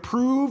feet, but he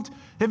approved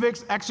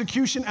his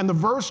execution. And the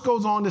verse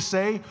goes on to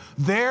say,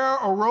 there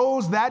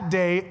arose that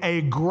day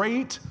a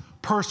great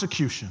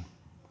persecution.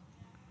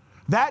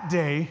 That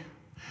day,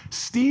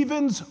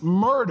 Stephen's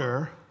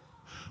murder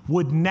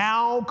would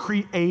now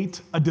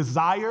create a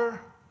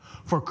desire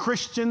for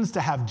Christians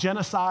to have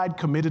genocide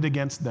committed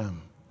against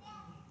them.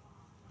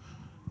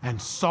 And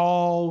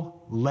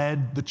Saul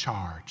led the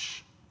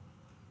charge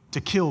to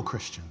kill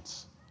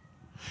Christians.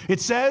 It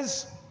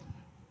says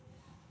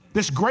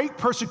this great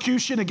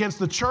persecution against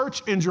the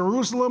church in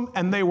Jerusalem,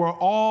 and they were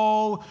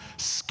all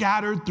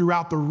scattered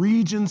throughout the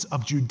regions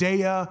of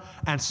Judea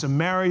and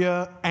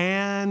Samaria,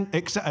 and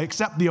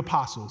except the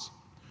apostles.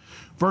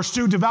 Verse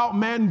 2, devout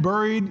men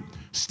buried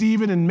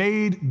Stephen and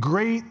made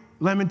great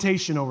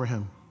lamentation over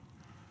him.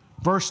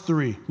 Verse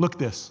 3, look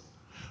this.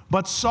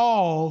 But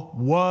Saul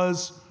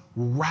was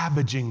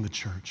ravaging the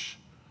church.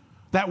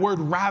 That word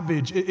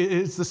ravage,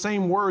 it's the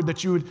same word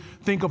that you would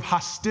think of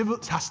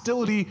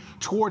hostility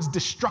towards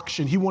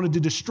destruction. He wanted to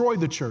destroy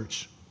the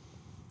church.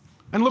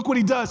 And look what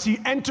he does. He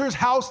enters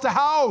house to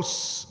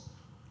house.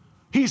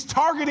 He's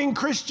targeting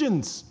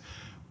Christians.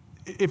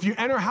 If you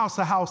enter house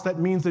to house, that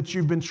means that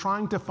you've been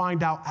trying to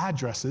find out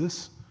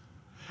addresses.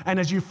 And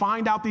as you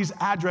find out these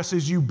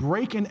addresses, you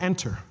break and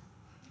enter.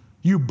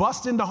 You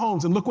bust into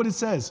homes. And look what it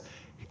says.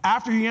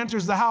 After he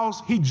enters the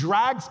house, he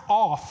drags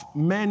off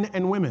men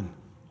and women,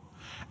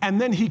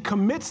 and then he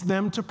commits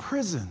them to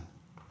prison.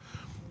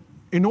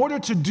 In order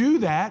to do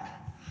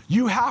that,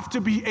 you have to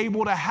be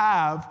able to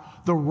have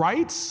the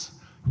rights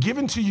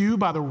given to you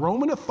by the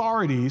Roman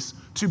authorities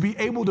to be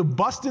able to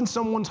bust in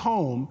someone's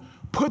home,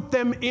 put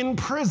them in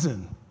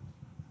prison,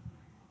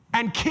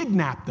 and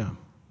kidnap them.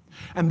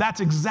 And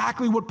that's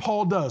exactly what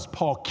Paul does.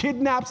 Paul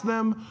kidnaps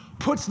them,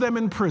 puts them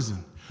in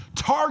prison,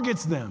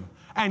 targets them,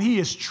 and he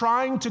is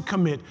trying to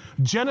commit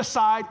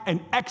genocide and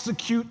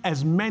execute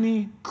as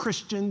many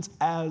Christians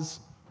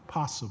as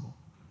possible.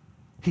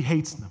 He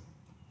hates them.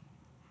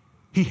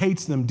 He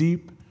hates them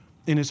deep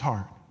in his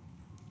heart.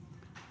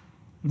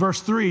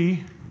 Verse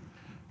 3,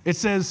 it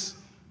says,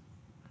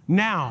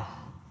 now,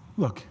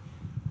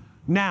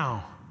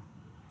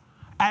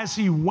 as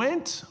he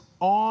went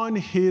on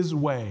his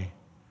way,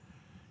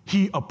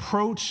 he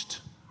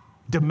approached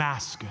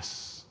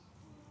Damascus.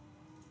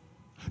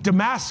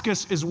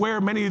 Damascus is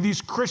where many of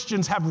these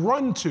Christians have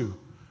run to.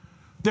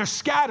 They're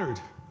scattered.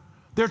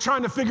 They're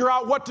trying to figure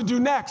out what to do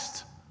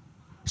next.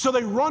 So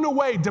they run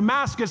away.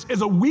 Damascus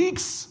is a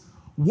week's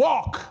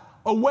walk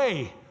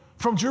away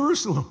from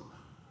Jerusalem.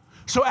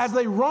 So as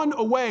they run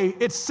away,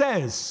 it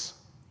says,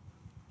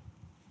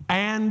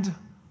 and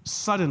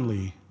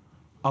suddenly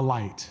a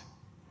light.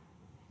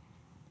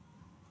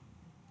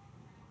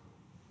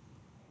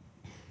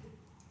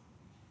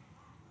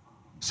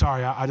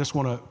 Sorry, I just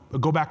want to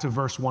go back to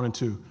verse 1 and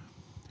 2.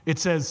 It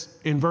says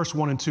in verse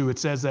 1 and 2, it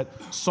says that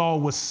Saul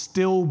was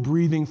still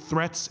breathing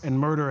threats and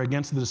murder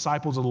against the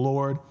disciples of the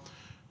Lord.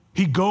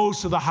 He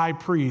goes to the high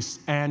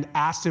priest and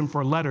asks him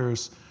for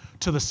letters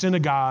to the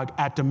synagogue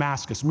at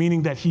Damascus,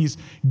 meaning that he's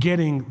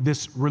getting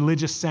this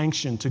religious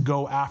sanction to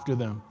go after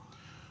them,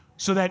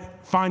 so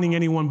that finding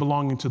anyone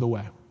belonging to the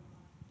way.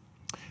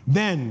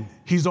 Then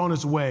he's on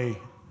his way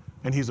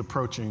and he's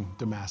approaching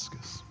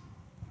Damascus.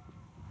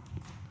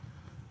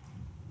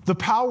 The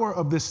power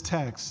of this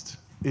text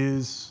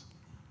is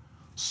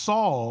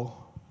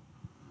Saul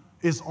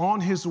is on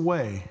his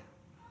way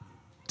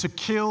to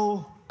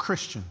kill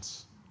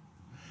Christians.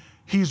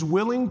 He's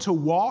willing to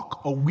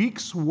walk a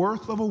week's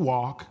worth of a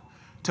walk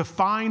to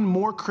find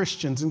more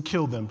Christians and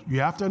kill them.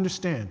 You have to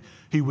understand,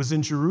 he was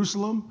in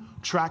Jerusalem,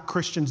 tracked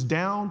Christians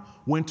down,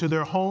 went to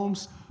their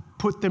homes,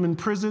 put them in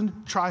prison,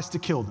 tries to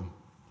kill them.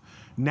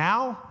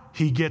 Now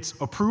he gets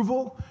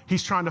approval.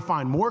 He's trying to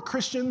find more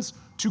Christians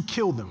to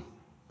kill them.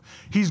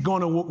 He's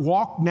going to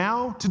walk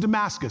now to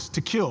Damascus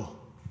to kill,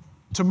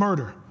 to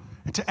murder,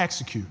 and to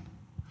execute.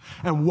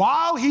 And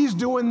while he's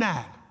doing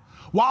that,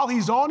 while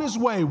he's on his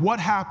way, what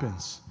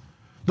happens?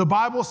 The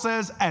Bible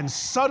says, and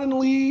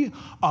suddenly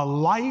a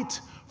light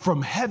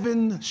from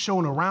heaven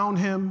shone around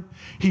him.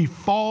 He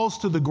falls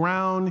to the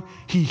ground.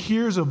 He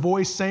hears a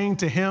voice saying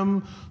to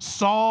him,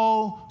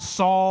 Saul,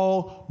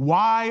 Saul,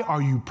 why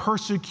are you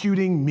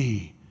persecuting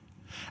me?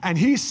 And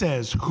he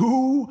says,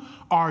 who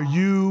are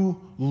you,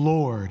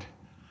 Lord?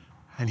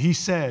 And he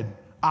said,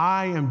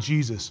 I am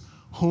Jesus,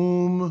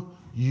 whom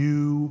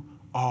you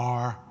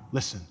are,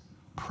 listen,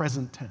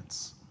 present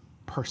tense,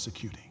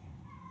 persecuting.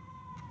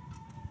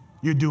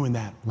 You're doing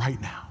that right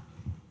now.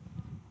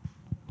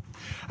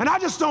 And I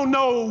just don't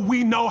know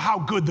we know how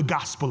good the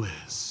gospel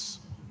is.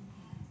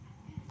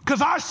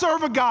 Because I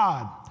serve a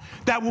God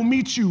that will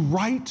meet you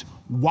right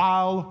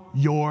while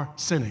you're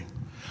sinning.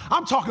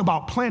 I'm talking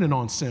about planning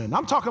on sin.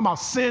 I'm talking about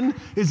sin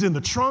is in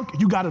the trunk.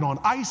 You got it on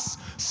ice.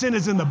 Sin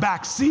is in the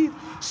back seat.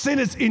 Sin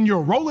is in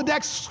your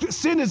Rolodex.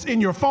 Sin is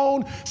in your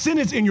phone. Sin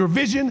is in your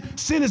vision.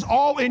 Sin is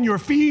all in your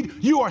feed.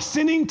 You are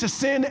sinning to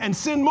sin and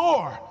sin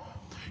more.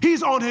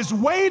 He's on his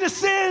way to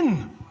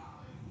sin.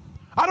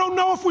 I don't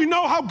know if we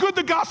know how good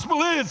the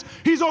gospel is.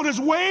 He's on his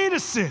way to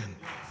sin.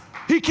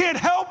 He can't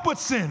help but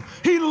sin.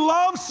 He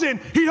loves sin.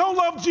 He don't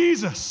love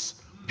Jesus.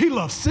 He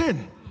loves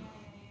sin.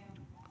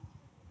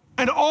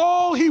 And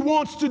all he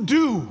wants to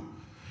do,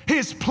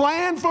 his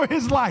plan for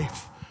his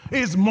life,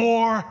 is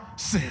more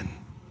sin.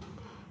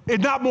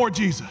 And not more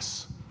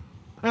Jesus.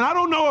 And I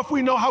don't know if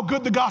we know how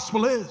good the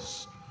gospel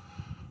is.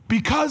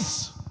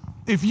 Because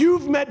if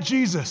you've met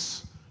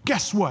Jesus,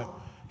 guess what?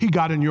 He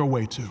got in your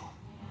way too.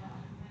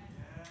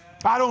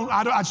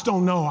 I just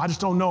don't know.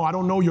 I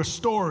don't know your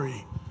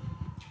story.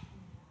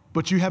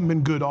 But you haven't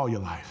been good all your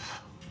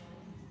life.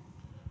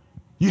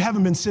 You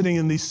haven't been sitting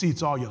in these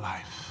seats all your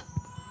life.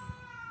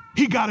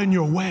 He got in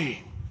your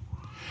way.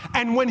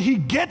 And when he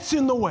gets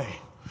in the way,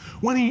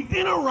 when he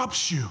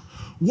interrupts you,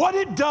 what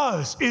it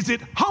does is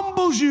it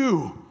humbles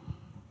you.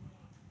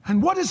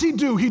 And what does he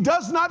do? He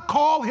does not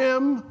call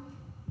him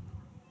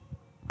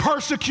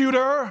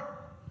persecutor.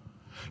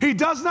 He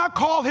does not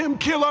call him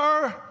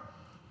killer.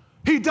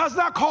 He does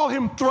not call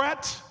him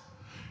threat.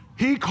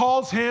 He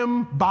calls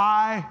him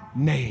by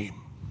name.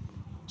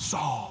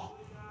 Saul.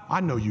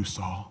 I know you,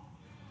 Saul.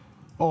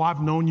 Oh,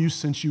 I've known you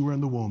since you were in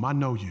the womb. I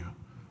know you.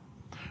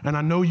 And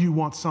I know you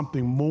want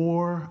something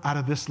more out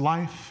of this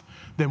life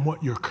than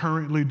what you're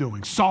currently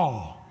doing.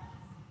 Saul.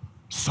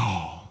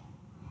 Saul.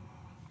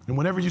 And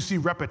whenever you see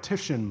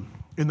repetition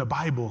in the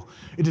Bible,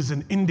 it is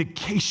an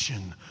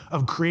indication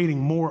of creating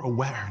more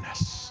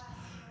awareness.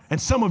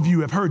 And some of you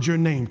have heard your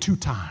name 2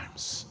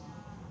 times.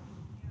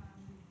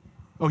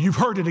 Oh, you've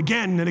heard it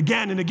again and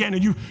again and again,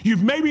 and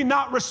you've maybe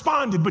not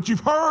responded, but you've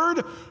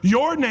heard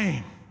your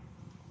name.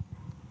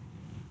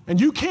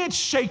 And you can't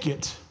shake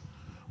it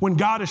when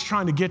God is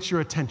trying to get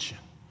your attention.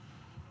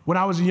 When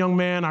I was a young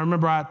man, I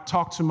remember I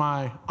talked to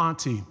my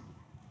auntie,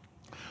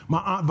 my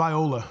Aunt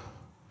Viola,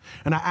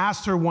 and I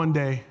asked her one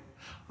day,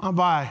 Aunt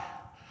Vi,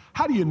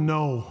 how do you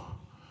know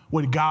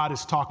when God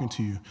is talking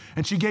to you.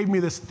 And she gave me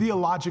this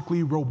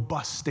theologically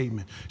robust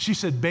statement. She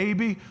said,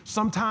 baby,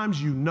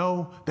 sometimes you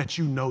know that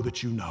you know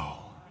that you know.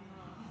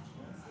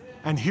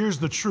 And here's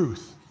the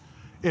truth.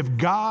 If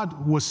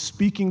God was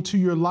speaking to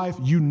your life,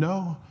 you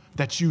know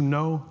that you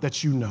know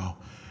that you know.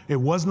 It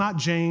was not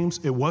James,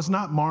 it was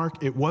not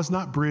Mark, it was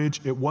not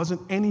Bridge, it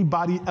wasn't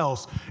anybody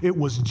else. It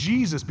was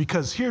Jesus,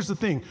 because here's the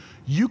thing.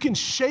 You can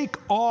shake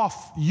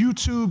off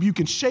YouTube, you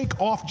can shake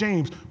off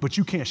James, but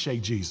you can't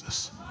shake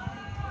Jesus.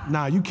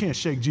 Nah, you can't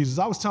shake Jesus.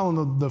 I was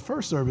telling the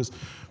first service,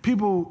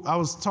 I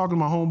was talking to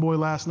my homeboy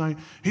last night.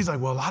 He's like,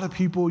 well, a lot of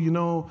people,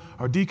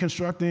 are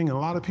deconstructing, and a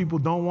lot of people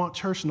don't want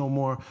church no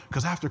more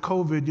because after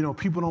COVID,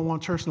 people don't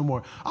want church no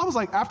more. I was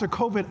like, after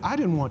COVID, I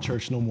didn't want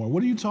church no more.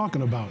 What are you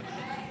talking about?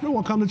 I don't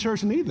want to come to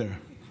church neither.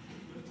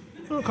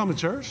 I don't come to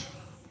church.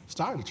 I'm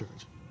tired of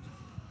church.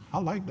 I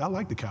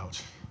like the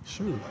couch.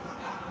 Shoot.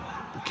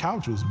 The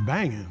couch was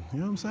banging. You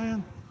know what I'm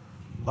saying?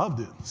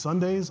 Loved it.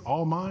 Sundays,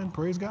 all mine.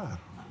 Praise God.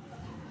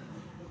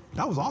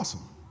 That was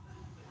awesome.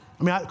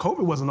 I mean,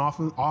 COVID wasn't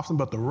awesome,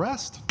 but the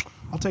rest,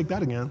 I'll take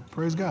that again.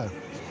 Praise God.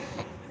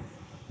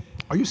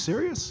 Are you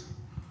serious?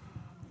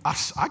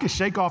 I can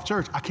shake off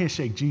church. I can't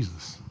shake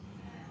Jesus.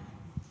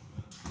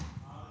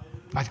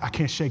 I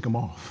can't shake him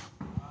off.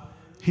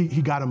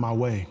 He got in my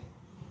way.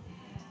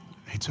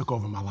 He took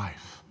over my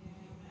life.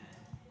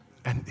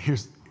 And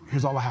here's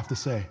all I have to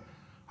say.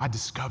 I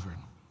discovered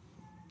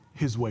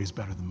his way is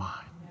better than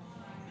mine.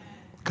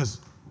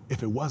 Because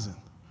if it wasn't,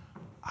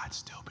 I'd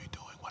still be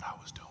doing what I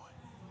was doing.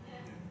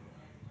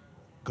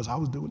 Because I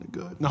was doing it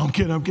good. No, I'm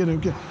kidding.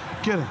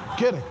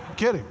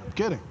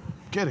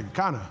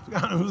 Kind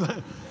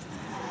of.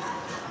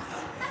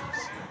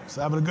 Just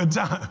having a good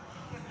time.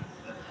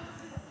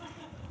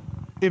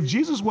 If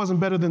Jesus wasn't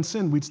better than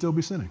sin, we'd still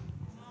be sinning.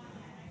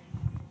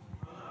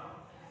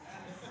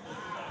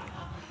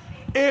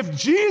 If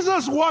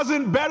Jesus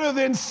wasn't better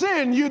than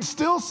sin, you'd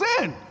still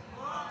sin.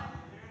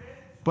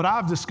 But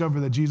I've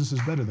discovered that Jesus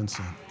is better than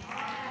sin.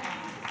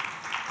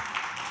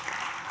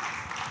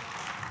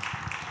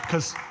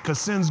 Because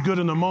sin's good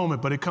in the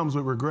moment, but it comes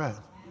with regret.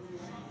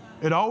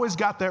 It always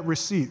got that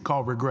receipt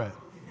called regret.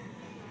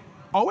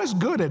 Always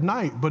good at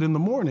night, but in the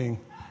morning,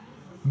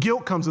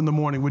 guilt comes in the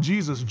morning. With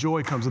Jesus,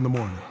 joy comes in the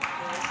morning.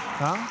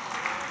 Huh?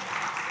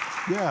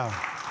 Yeah.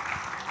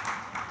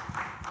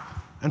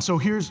 And so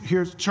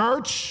here's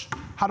church.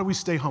 How do we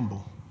stay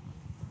humble?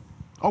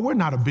 Oh, we're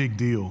not a big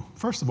deal.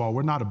 First of all,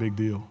 we're not a big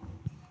deal.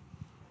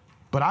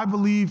 But I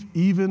believe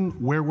even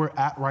where we're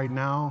at right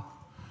now,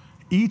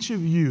 each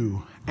of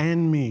you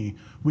and me,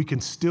 we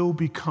can still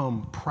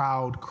become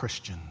proud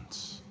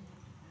Christians.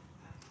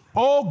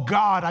 Oh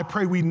God, I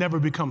pray we never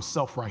become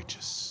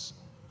self-righteous.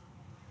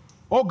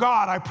 Oh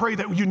God, I pray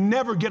that you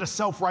never get a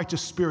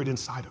self-righteous spirit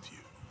inside of you.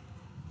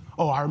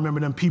 Oh, I remember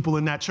them people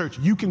in that church.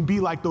 You can be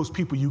like those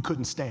people you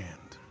couldn't stand.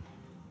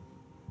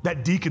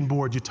 That deacon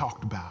board you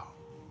talked about.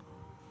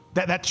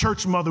 That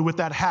church mother with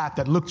that hat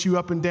that looked you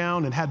up and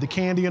down and had the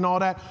candy and all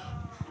that.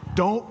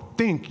 Don't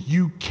think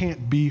you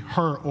can't be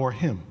her or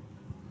him.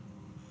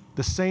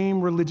 The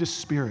same religious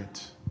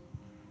spirit,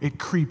 it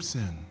creeps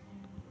in.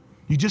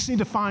 You just need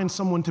to find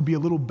someone to be a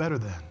little better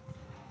than,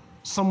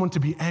 someone to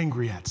be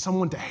angry at,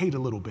 someone to hate a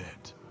little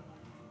bit.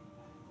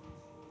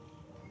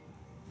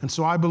 And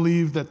so I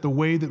believe that the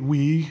way that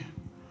we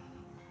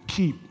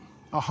keep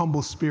a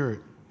humble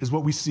spirit is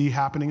what we see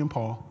happening in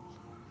Paul.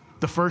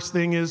 The first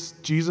thing is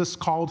Jesus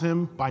called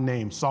him by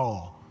name,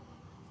 Saul.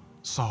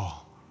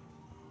 Saul.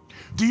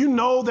 Do you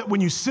know that when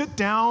you sit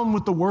down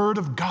with the Word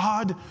of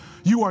God,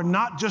 you are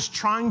not just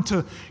trying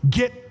to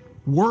get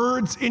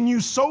words in you?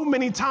 So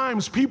many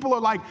times people are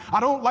like, I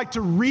don't like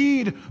to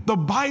read the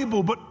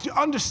Bible, but to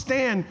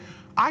understand,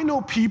 I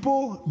know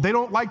people, they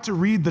don't like to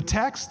read the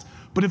text,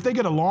 but if they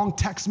get a long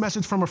text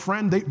message from a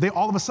friend, they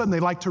all of a sudden they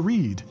like to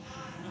read.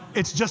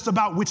 It's just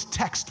about which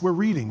text we're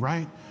reading,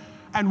 right?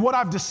 And what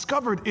I've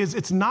discovered is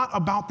it's not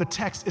about the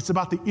text, it's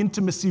about the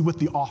intimacy with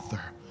the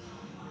author.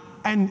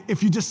 And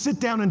if you just sit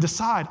down and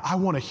decide, I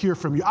want to hear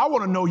from you. I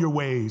want to know your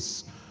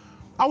ways.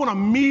 I want to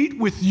meet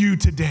with you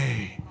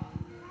today.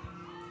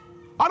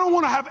 I don't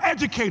want to have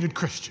educated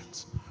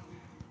Christians.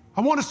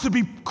 I want us to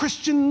be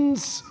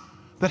Christians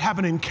that have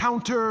an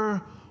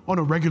encounter on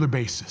a regular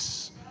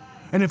basis.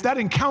 And if that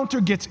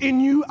encounter gets in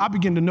you, I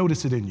begin to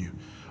notice it in you.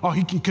 Oh,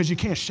 because you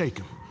can't shake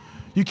him.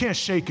 You can't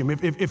shake him.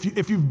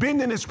 If you've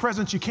been in his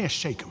presence, you can't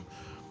shake him.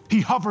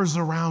 He hovers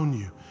around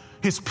you.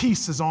 His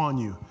peace is on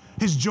you.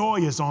 His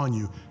joy is on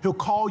you. He'll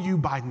call you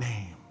by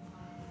name,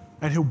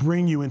 and he'll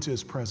bring you into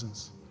his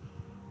presence.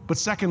 But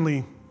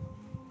secondly,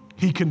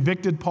 he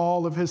convicted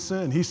Paul of his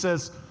sin. He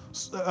says,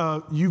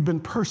 you've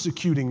been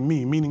persecuting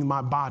me, meaning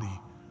my body.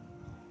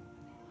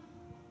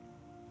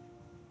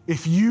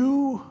 If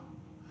you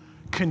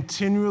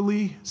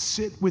continually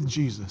sit with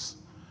Jesus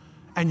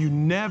and you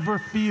never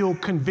feel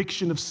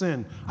conviction of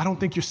sin, I don't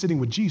think you're sitting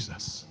with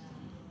Jesus.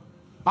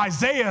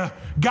 Isaiah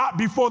got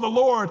before the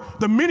Lord.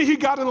 The minute he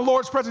got in the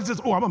Lord's presence, he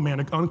says, oh, I'm a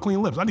man of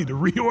unclean lips. I need to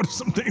reorder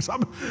some things.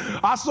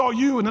 I saw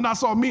you, and then I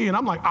saw me, and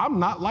I'm like, I'm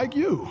not like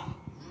you.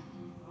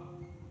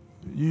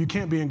 You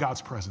can't be in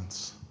God's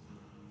presence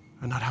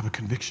and not have a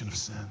conviction of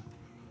sin.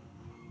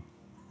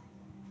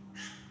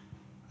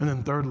 And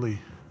then thirdly,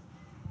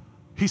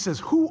 he says,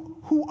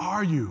 who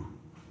are you,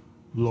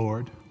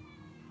 Lord?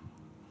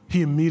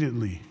 He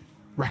immediately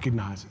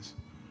recognizes,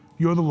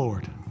 you're the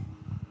Lord,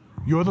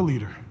 you're the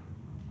leader.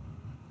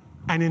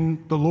 And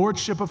in the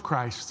lordship of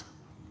Christ,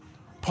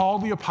 Paul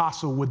the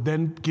apostle would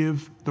then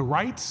give the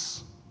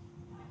rights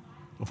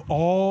of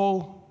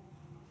all,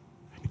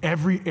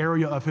 every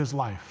area of his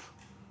life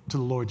to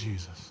the Lord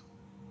Jesus.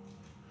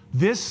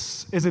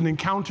 This is an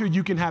encounter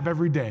you can have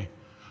every day.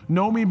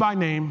 Know me by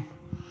name,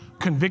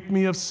 convict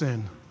me of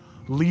sin,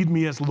 lead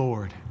me as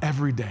Lord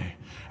every day.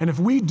 And if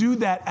we do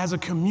that as a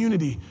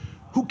community,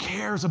 who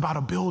cares about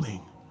a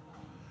building?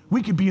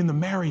 We could be in the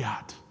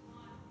Marriott.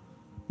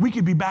 We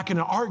could be back in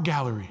an art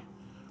gallery.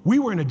 We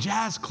were in a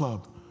jazz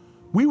club.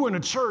 We were in a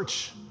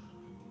church.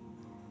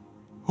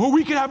 Or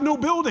we could have no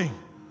building.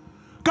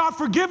 God,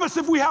 forgive us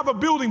if we have a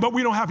building, but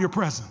we don't have your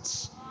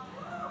presence.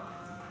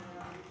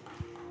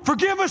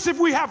 Forgive us if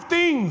we have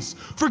things.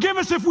 Forgive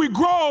us if we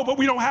grow, but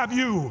we don't have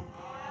you.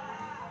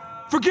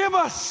 Forgive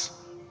us.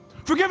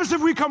 Forgive us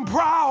if we come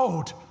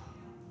proud.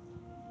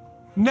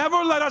 Never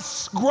let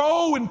us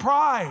grow in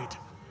pride.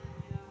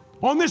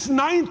 On this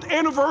 9th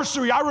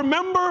anniversary, I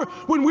remember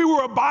when we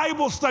were a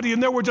Bible study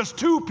and there were just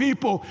 2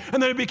 people,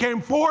 and then it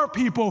became 4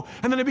 people,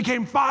 and then it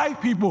became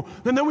 5 people,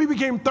 and then we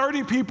became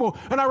 30 people.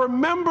 And I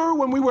remember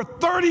when we were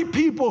 30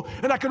 people,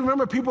 and I can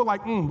remember people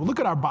like, look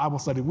at our Bible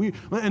study.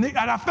 And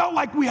I felt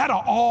like we had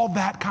all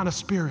that kind of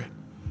spirit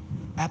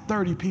at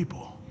 30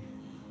 people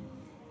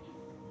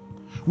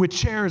with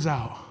chairs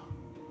out.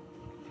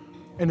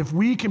 And if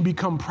we can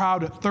become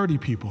proud at 30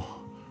 people,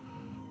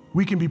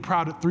 we can be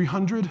proud at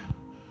 300,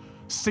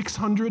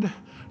 600,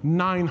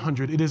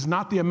 900. It is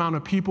not the amount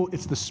of people,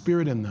 it's the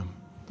spirit in them.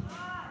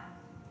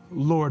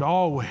 Lord,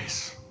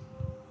 always,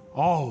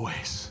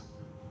 always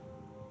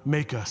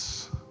make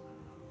us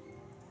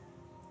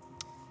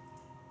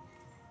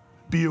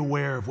be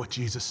aware of what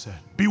Jesus said.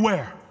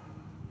 Beware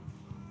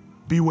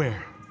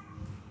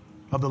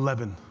of the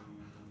leaven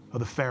of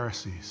the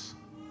Pharisees.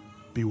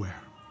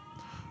 Beware.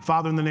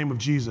 Father, in the name of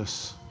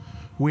Jesus,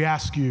 we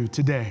ask you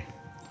today,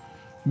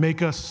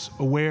 make us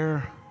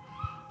aware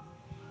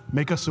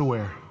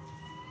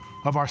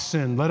of our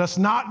sin. Let us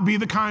not be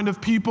the kind of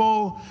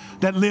people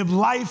that live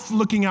life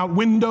looking out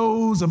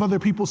windows of other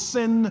people's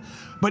sin,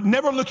 but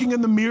never looking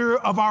in the mirror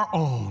of our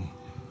own.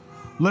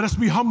 Let us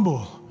be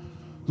humble.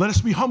 Let us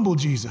be humble,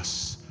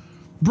 Jesus.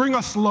 Bring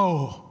us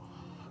low.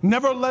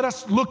 Never let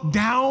us look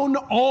down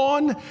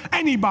on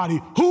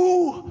anybody.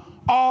 Who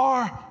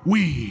are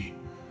we?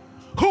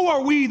 Who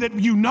are we that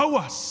you know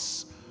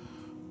us?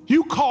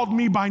 You called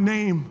me by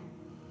name.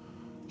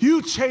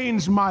 You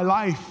changed my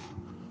life.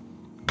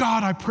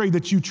 God, I pray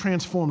that you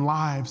transform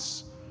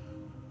lives.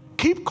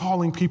 Keep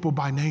calling people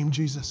by name,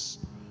 Jesus.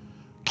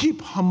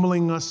 Keep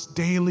humbling us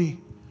daily.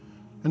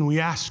 And we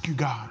ask you,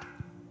 God,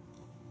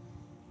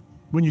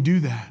 when you do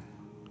that,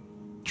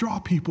 draw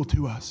people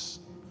to us.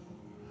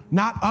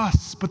 Not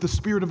us, but the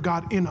Spirit of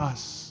God in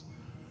us.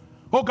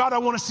 Oh God, I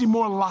want to see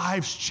more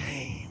lives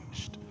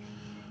changed.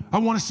 I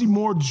want to see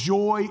more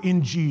joy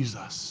in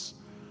Jesus.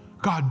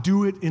 God,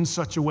 do it in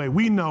such a way.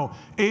 We know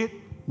it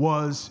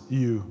was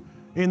you.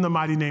 In the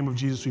mighty name of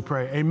Jesus we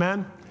pray.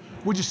 Amen.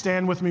 Would you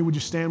stand with me? Would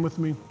you stand with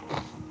me?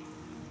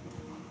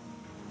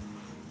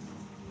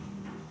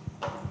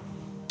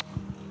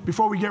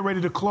 Before we get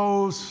ready to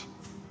close,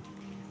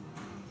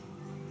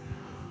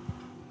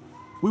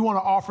 we want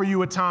to offer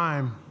you a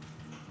time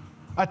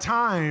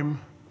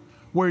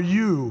where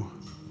you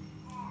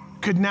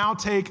could now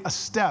take a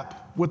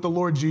step with the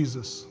Lord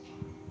Jesus.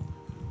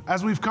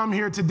 As we've come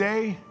here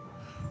today,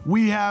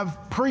 we have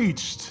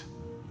preached,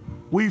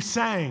 we've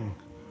sang,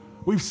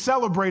 we've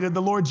celebrated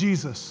the Lord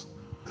Jesus.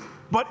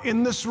 But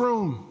in this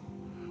room,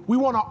 we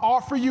want to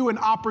offer you an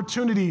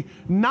opportunity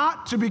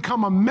not to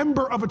become a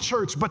member of a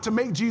church, but to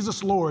make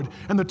Jesus Lord.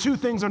 And the two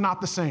things are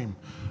not the same.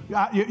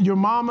 Your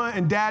mama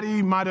and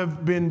daddy might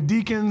have been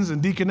deacons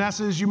and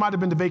deaconesses. You might have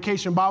been to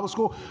Vacation Bible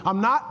School.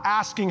 I'm not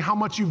asking how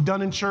much you've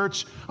done in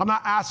church. I'm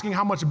not asking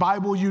how much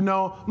Bible you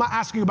know. I'm not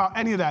asking about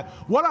any of that.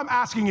 What I'm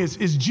asking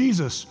is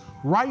Jesus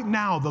right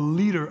now the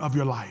leader of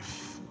your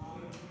life?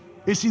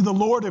 Is he the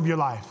Lord of your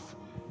life?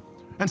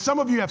 And some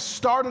of you have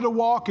started a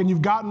walk and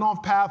you've gotten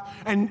off path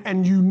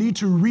and you need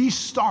to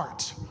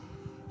restart.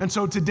 And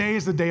so today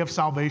is the day of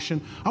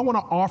salvation. I want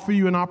to offer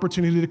you an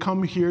opportunity to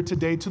come here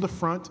today to the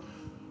front.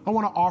 I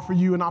want to offer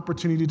you an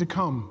opportunity to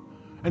come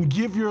and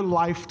give your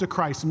life to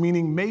Christ,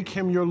 meaning make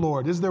him your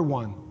Lord. Is there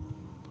one?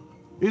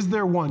 Is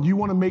there one? You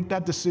want to make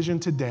that decision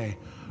today.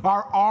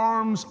 Our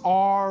arms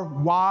are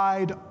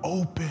wide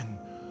open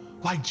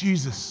like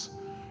Jesus.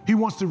 He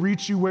wants to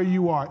reach you where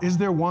you are. Is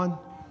there one?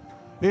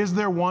 Is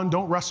there one?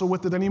 Don't wrestle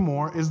with it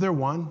anymore. Is there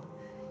one?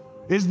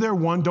 Is there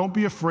one? Don't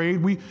be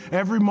afraid.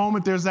 Every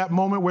moment there's that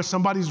moment where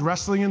somebody's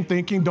wrestling and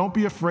thinking, don't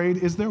be afraid.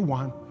 Is there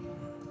one?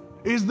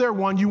 Is there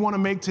one? You want to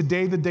make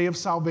today the day of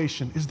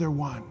salvation? Is there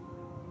one?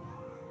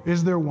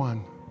 Is there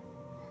one?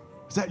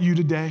 Is that you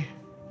today?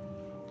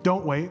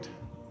 Don't wait.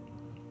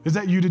 Is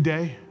that you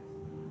today?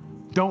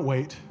 Don't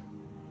wait.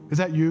 Is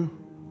that you?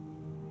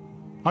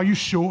 Are you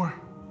sure?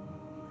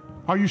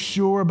 Are you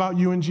sure about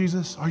you and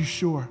Jesus? Are you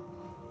sure?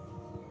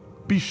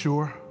 Be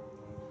sure.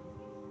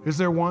 Is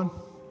there one?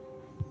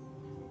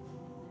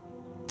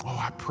 Oh,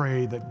 I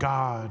pray that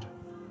God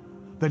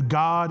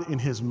in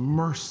his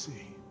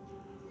mercy,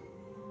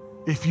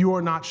 if you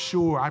are not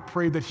sure, I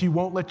pray that he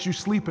won't let you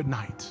sleep at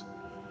night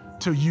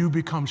till you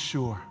become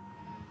sure.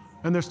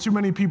 And there's too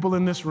many people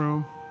in this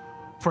room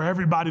for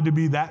everybody to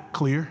be that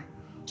clear.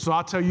 So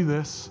I'll tell you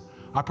this,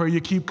 I pray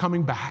you keep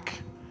coming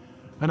back.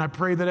 And I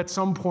pray that at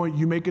some point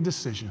you make a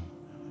decision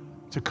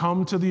to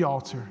come to the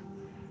altar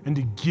and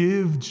to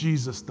give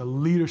Jesus the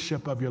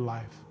leadership of your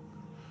life.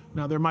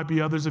 Now, there might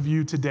be others of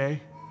you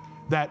today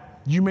that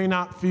you may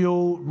not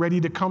feel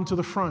ready to come to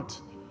the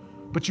front,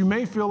 but you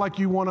may feel like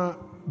you want to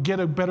get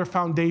a better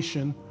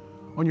foundation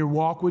on your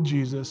walk with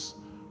Jesus.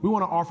 We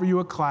want to offer you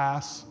a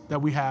class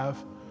that we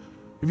have.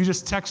 If you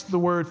just text the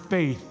word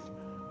faith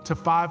to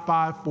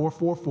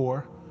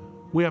 55444,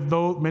 we have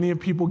many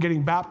people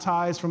getting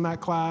baptized from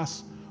that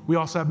class. We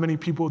also have many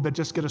people that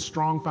just get a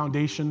strong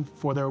foundation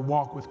for their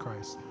walk with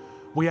Christ.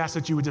 We ask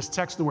that you would just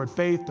text the word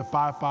faith to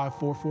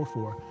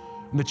 55444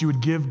 and that you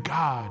would give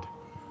God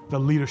the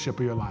leadership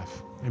of your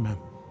life. Amen.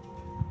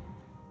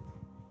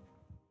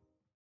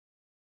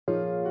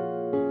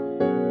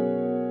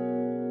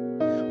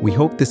 We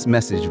hope this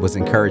message was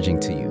encouraging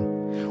to you.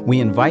 We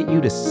invite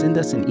you to send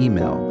us an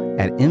email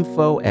at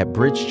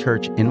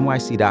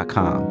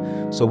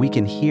info@bridgechurchnyc.com so we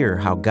can hear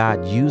how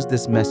God used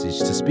this message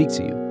to speak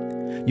to you.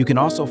 You can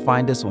also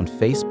find us on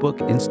Facebook,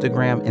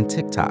 Instagram, and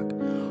TikTok.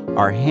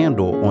 Our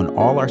handle on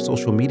all our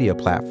social media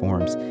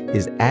platforms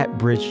is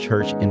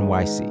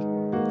 @bridgechurchnyc.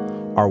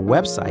 Our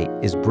website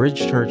is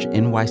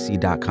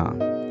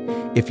bridgechurchnyc.com.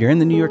 If you're in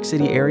the New York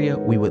City area,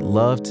 we would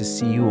love to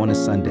see you on a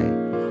Sunday.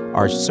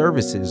 Our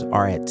services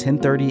are at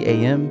 10:30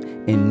 a.m.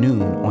 and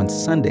noon on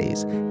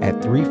Sundays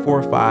at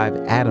 345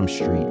 Adams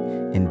Street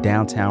in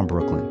downtown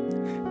Brooklyn.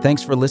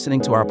 Thanks for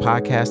listening to our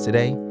podcast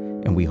today,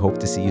 and we hope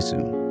to see you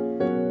soon.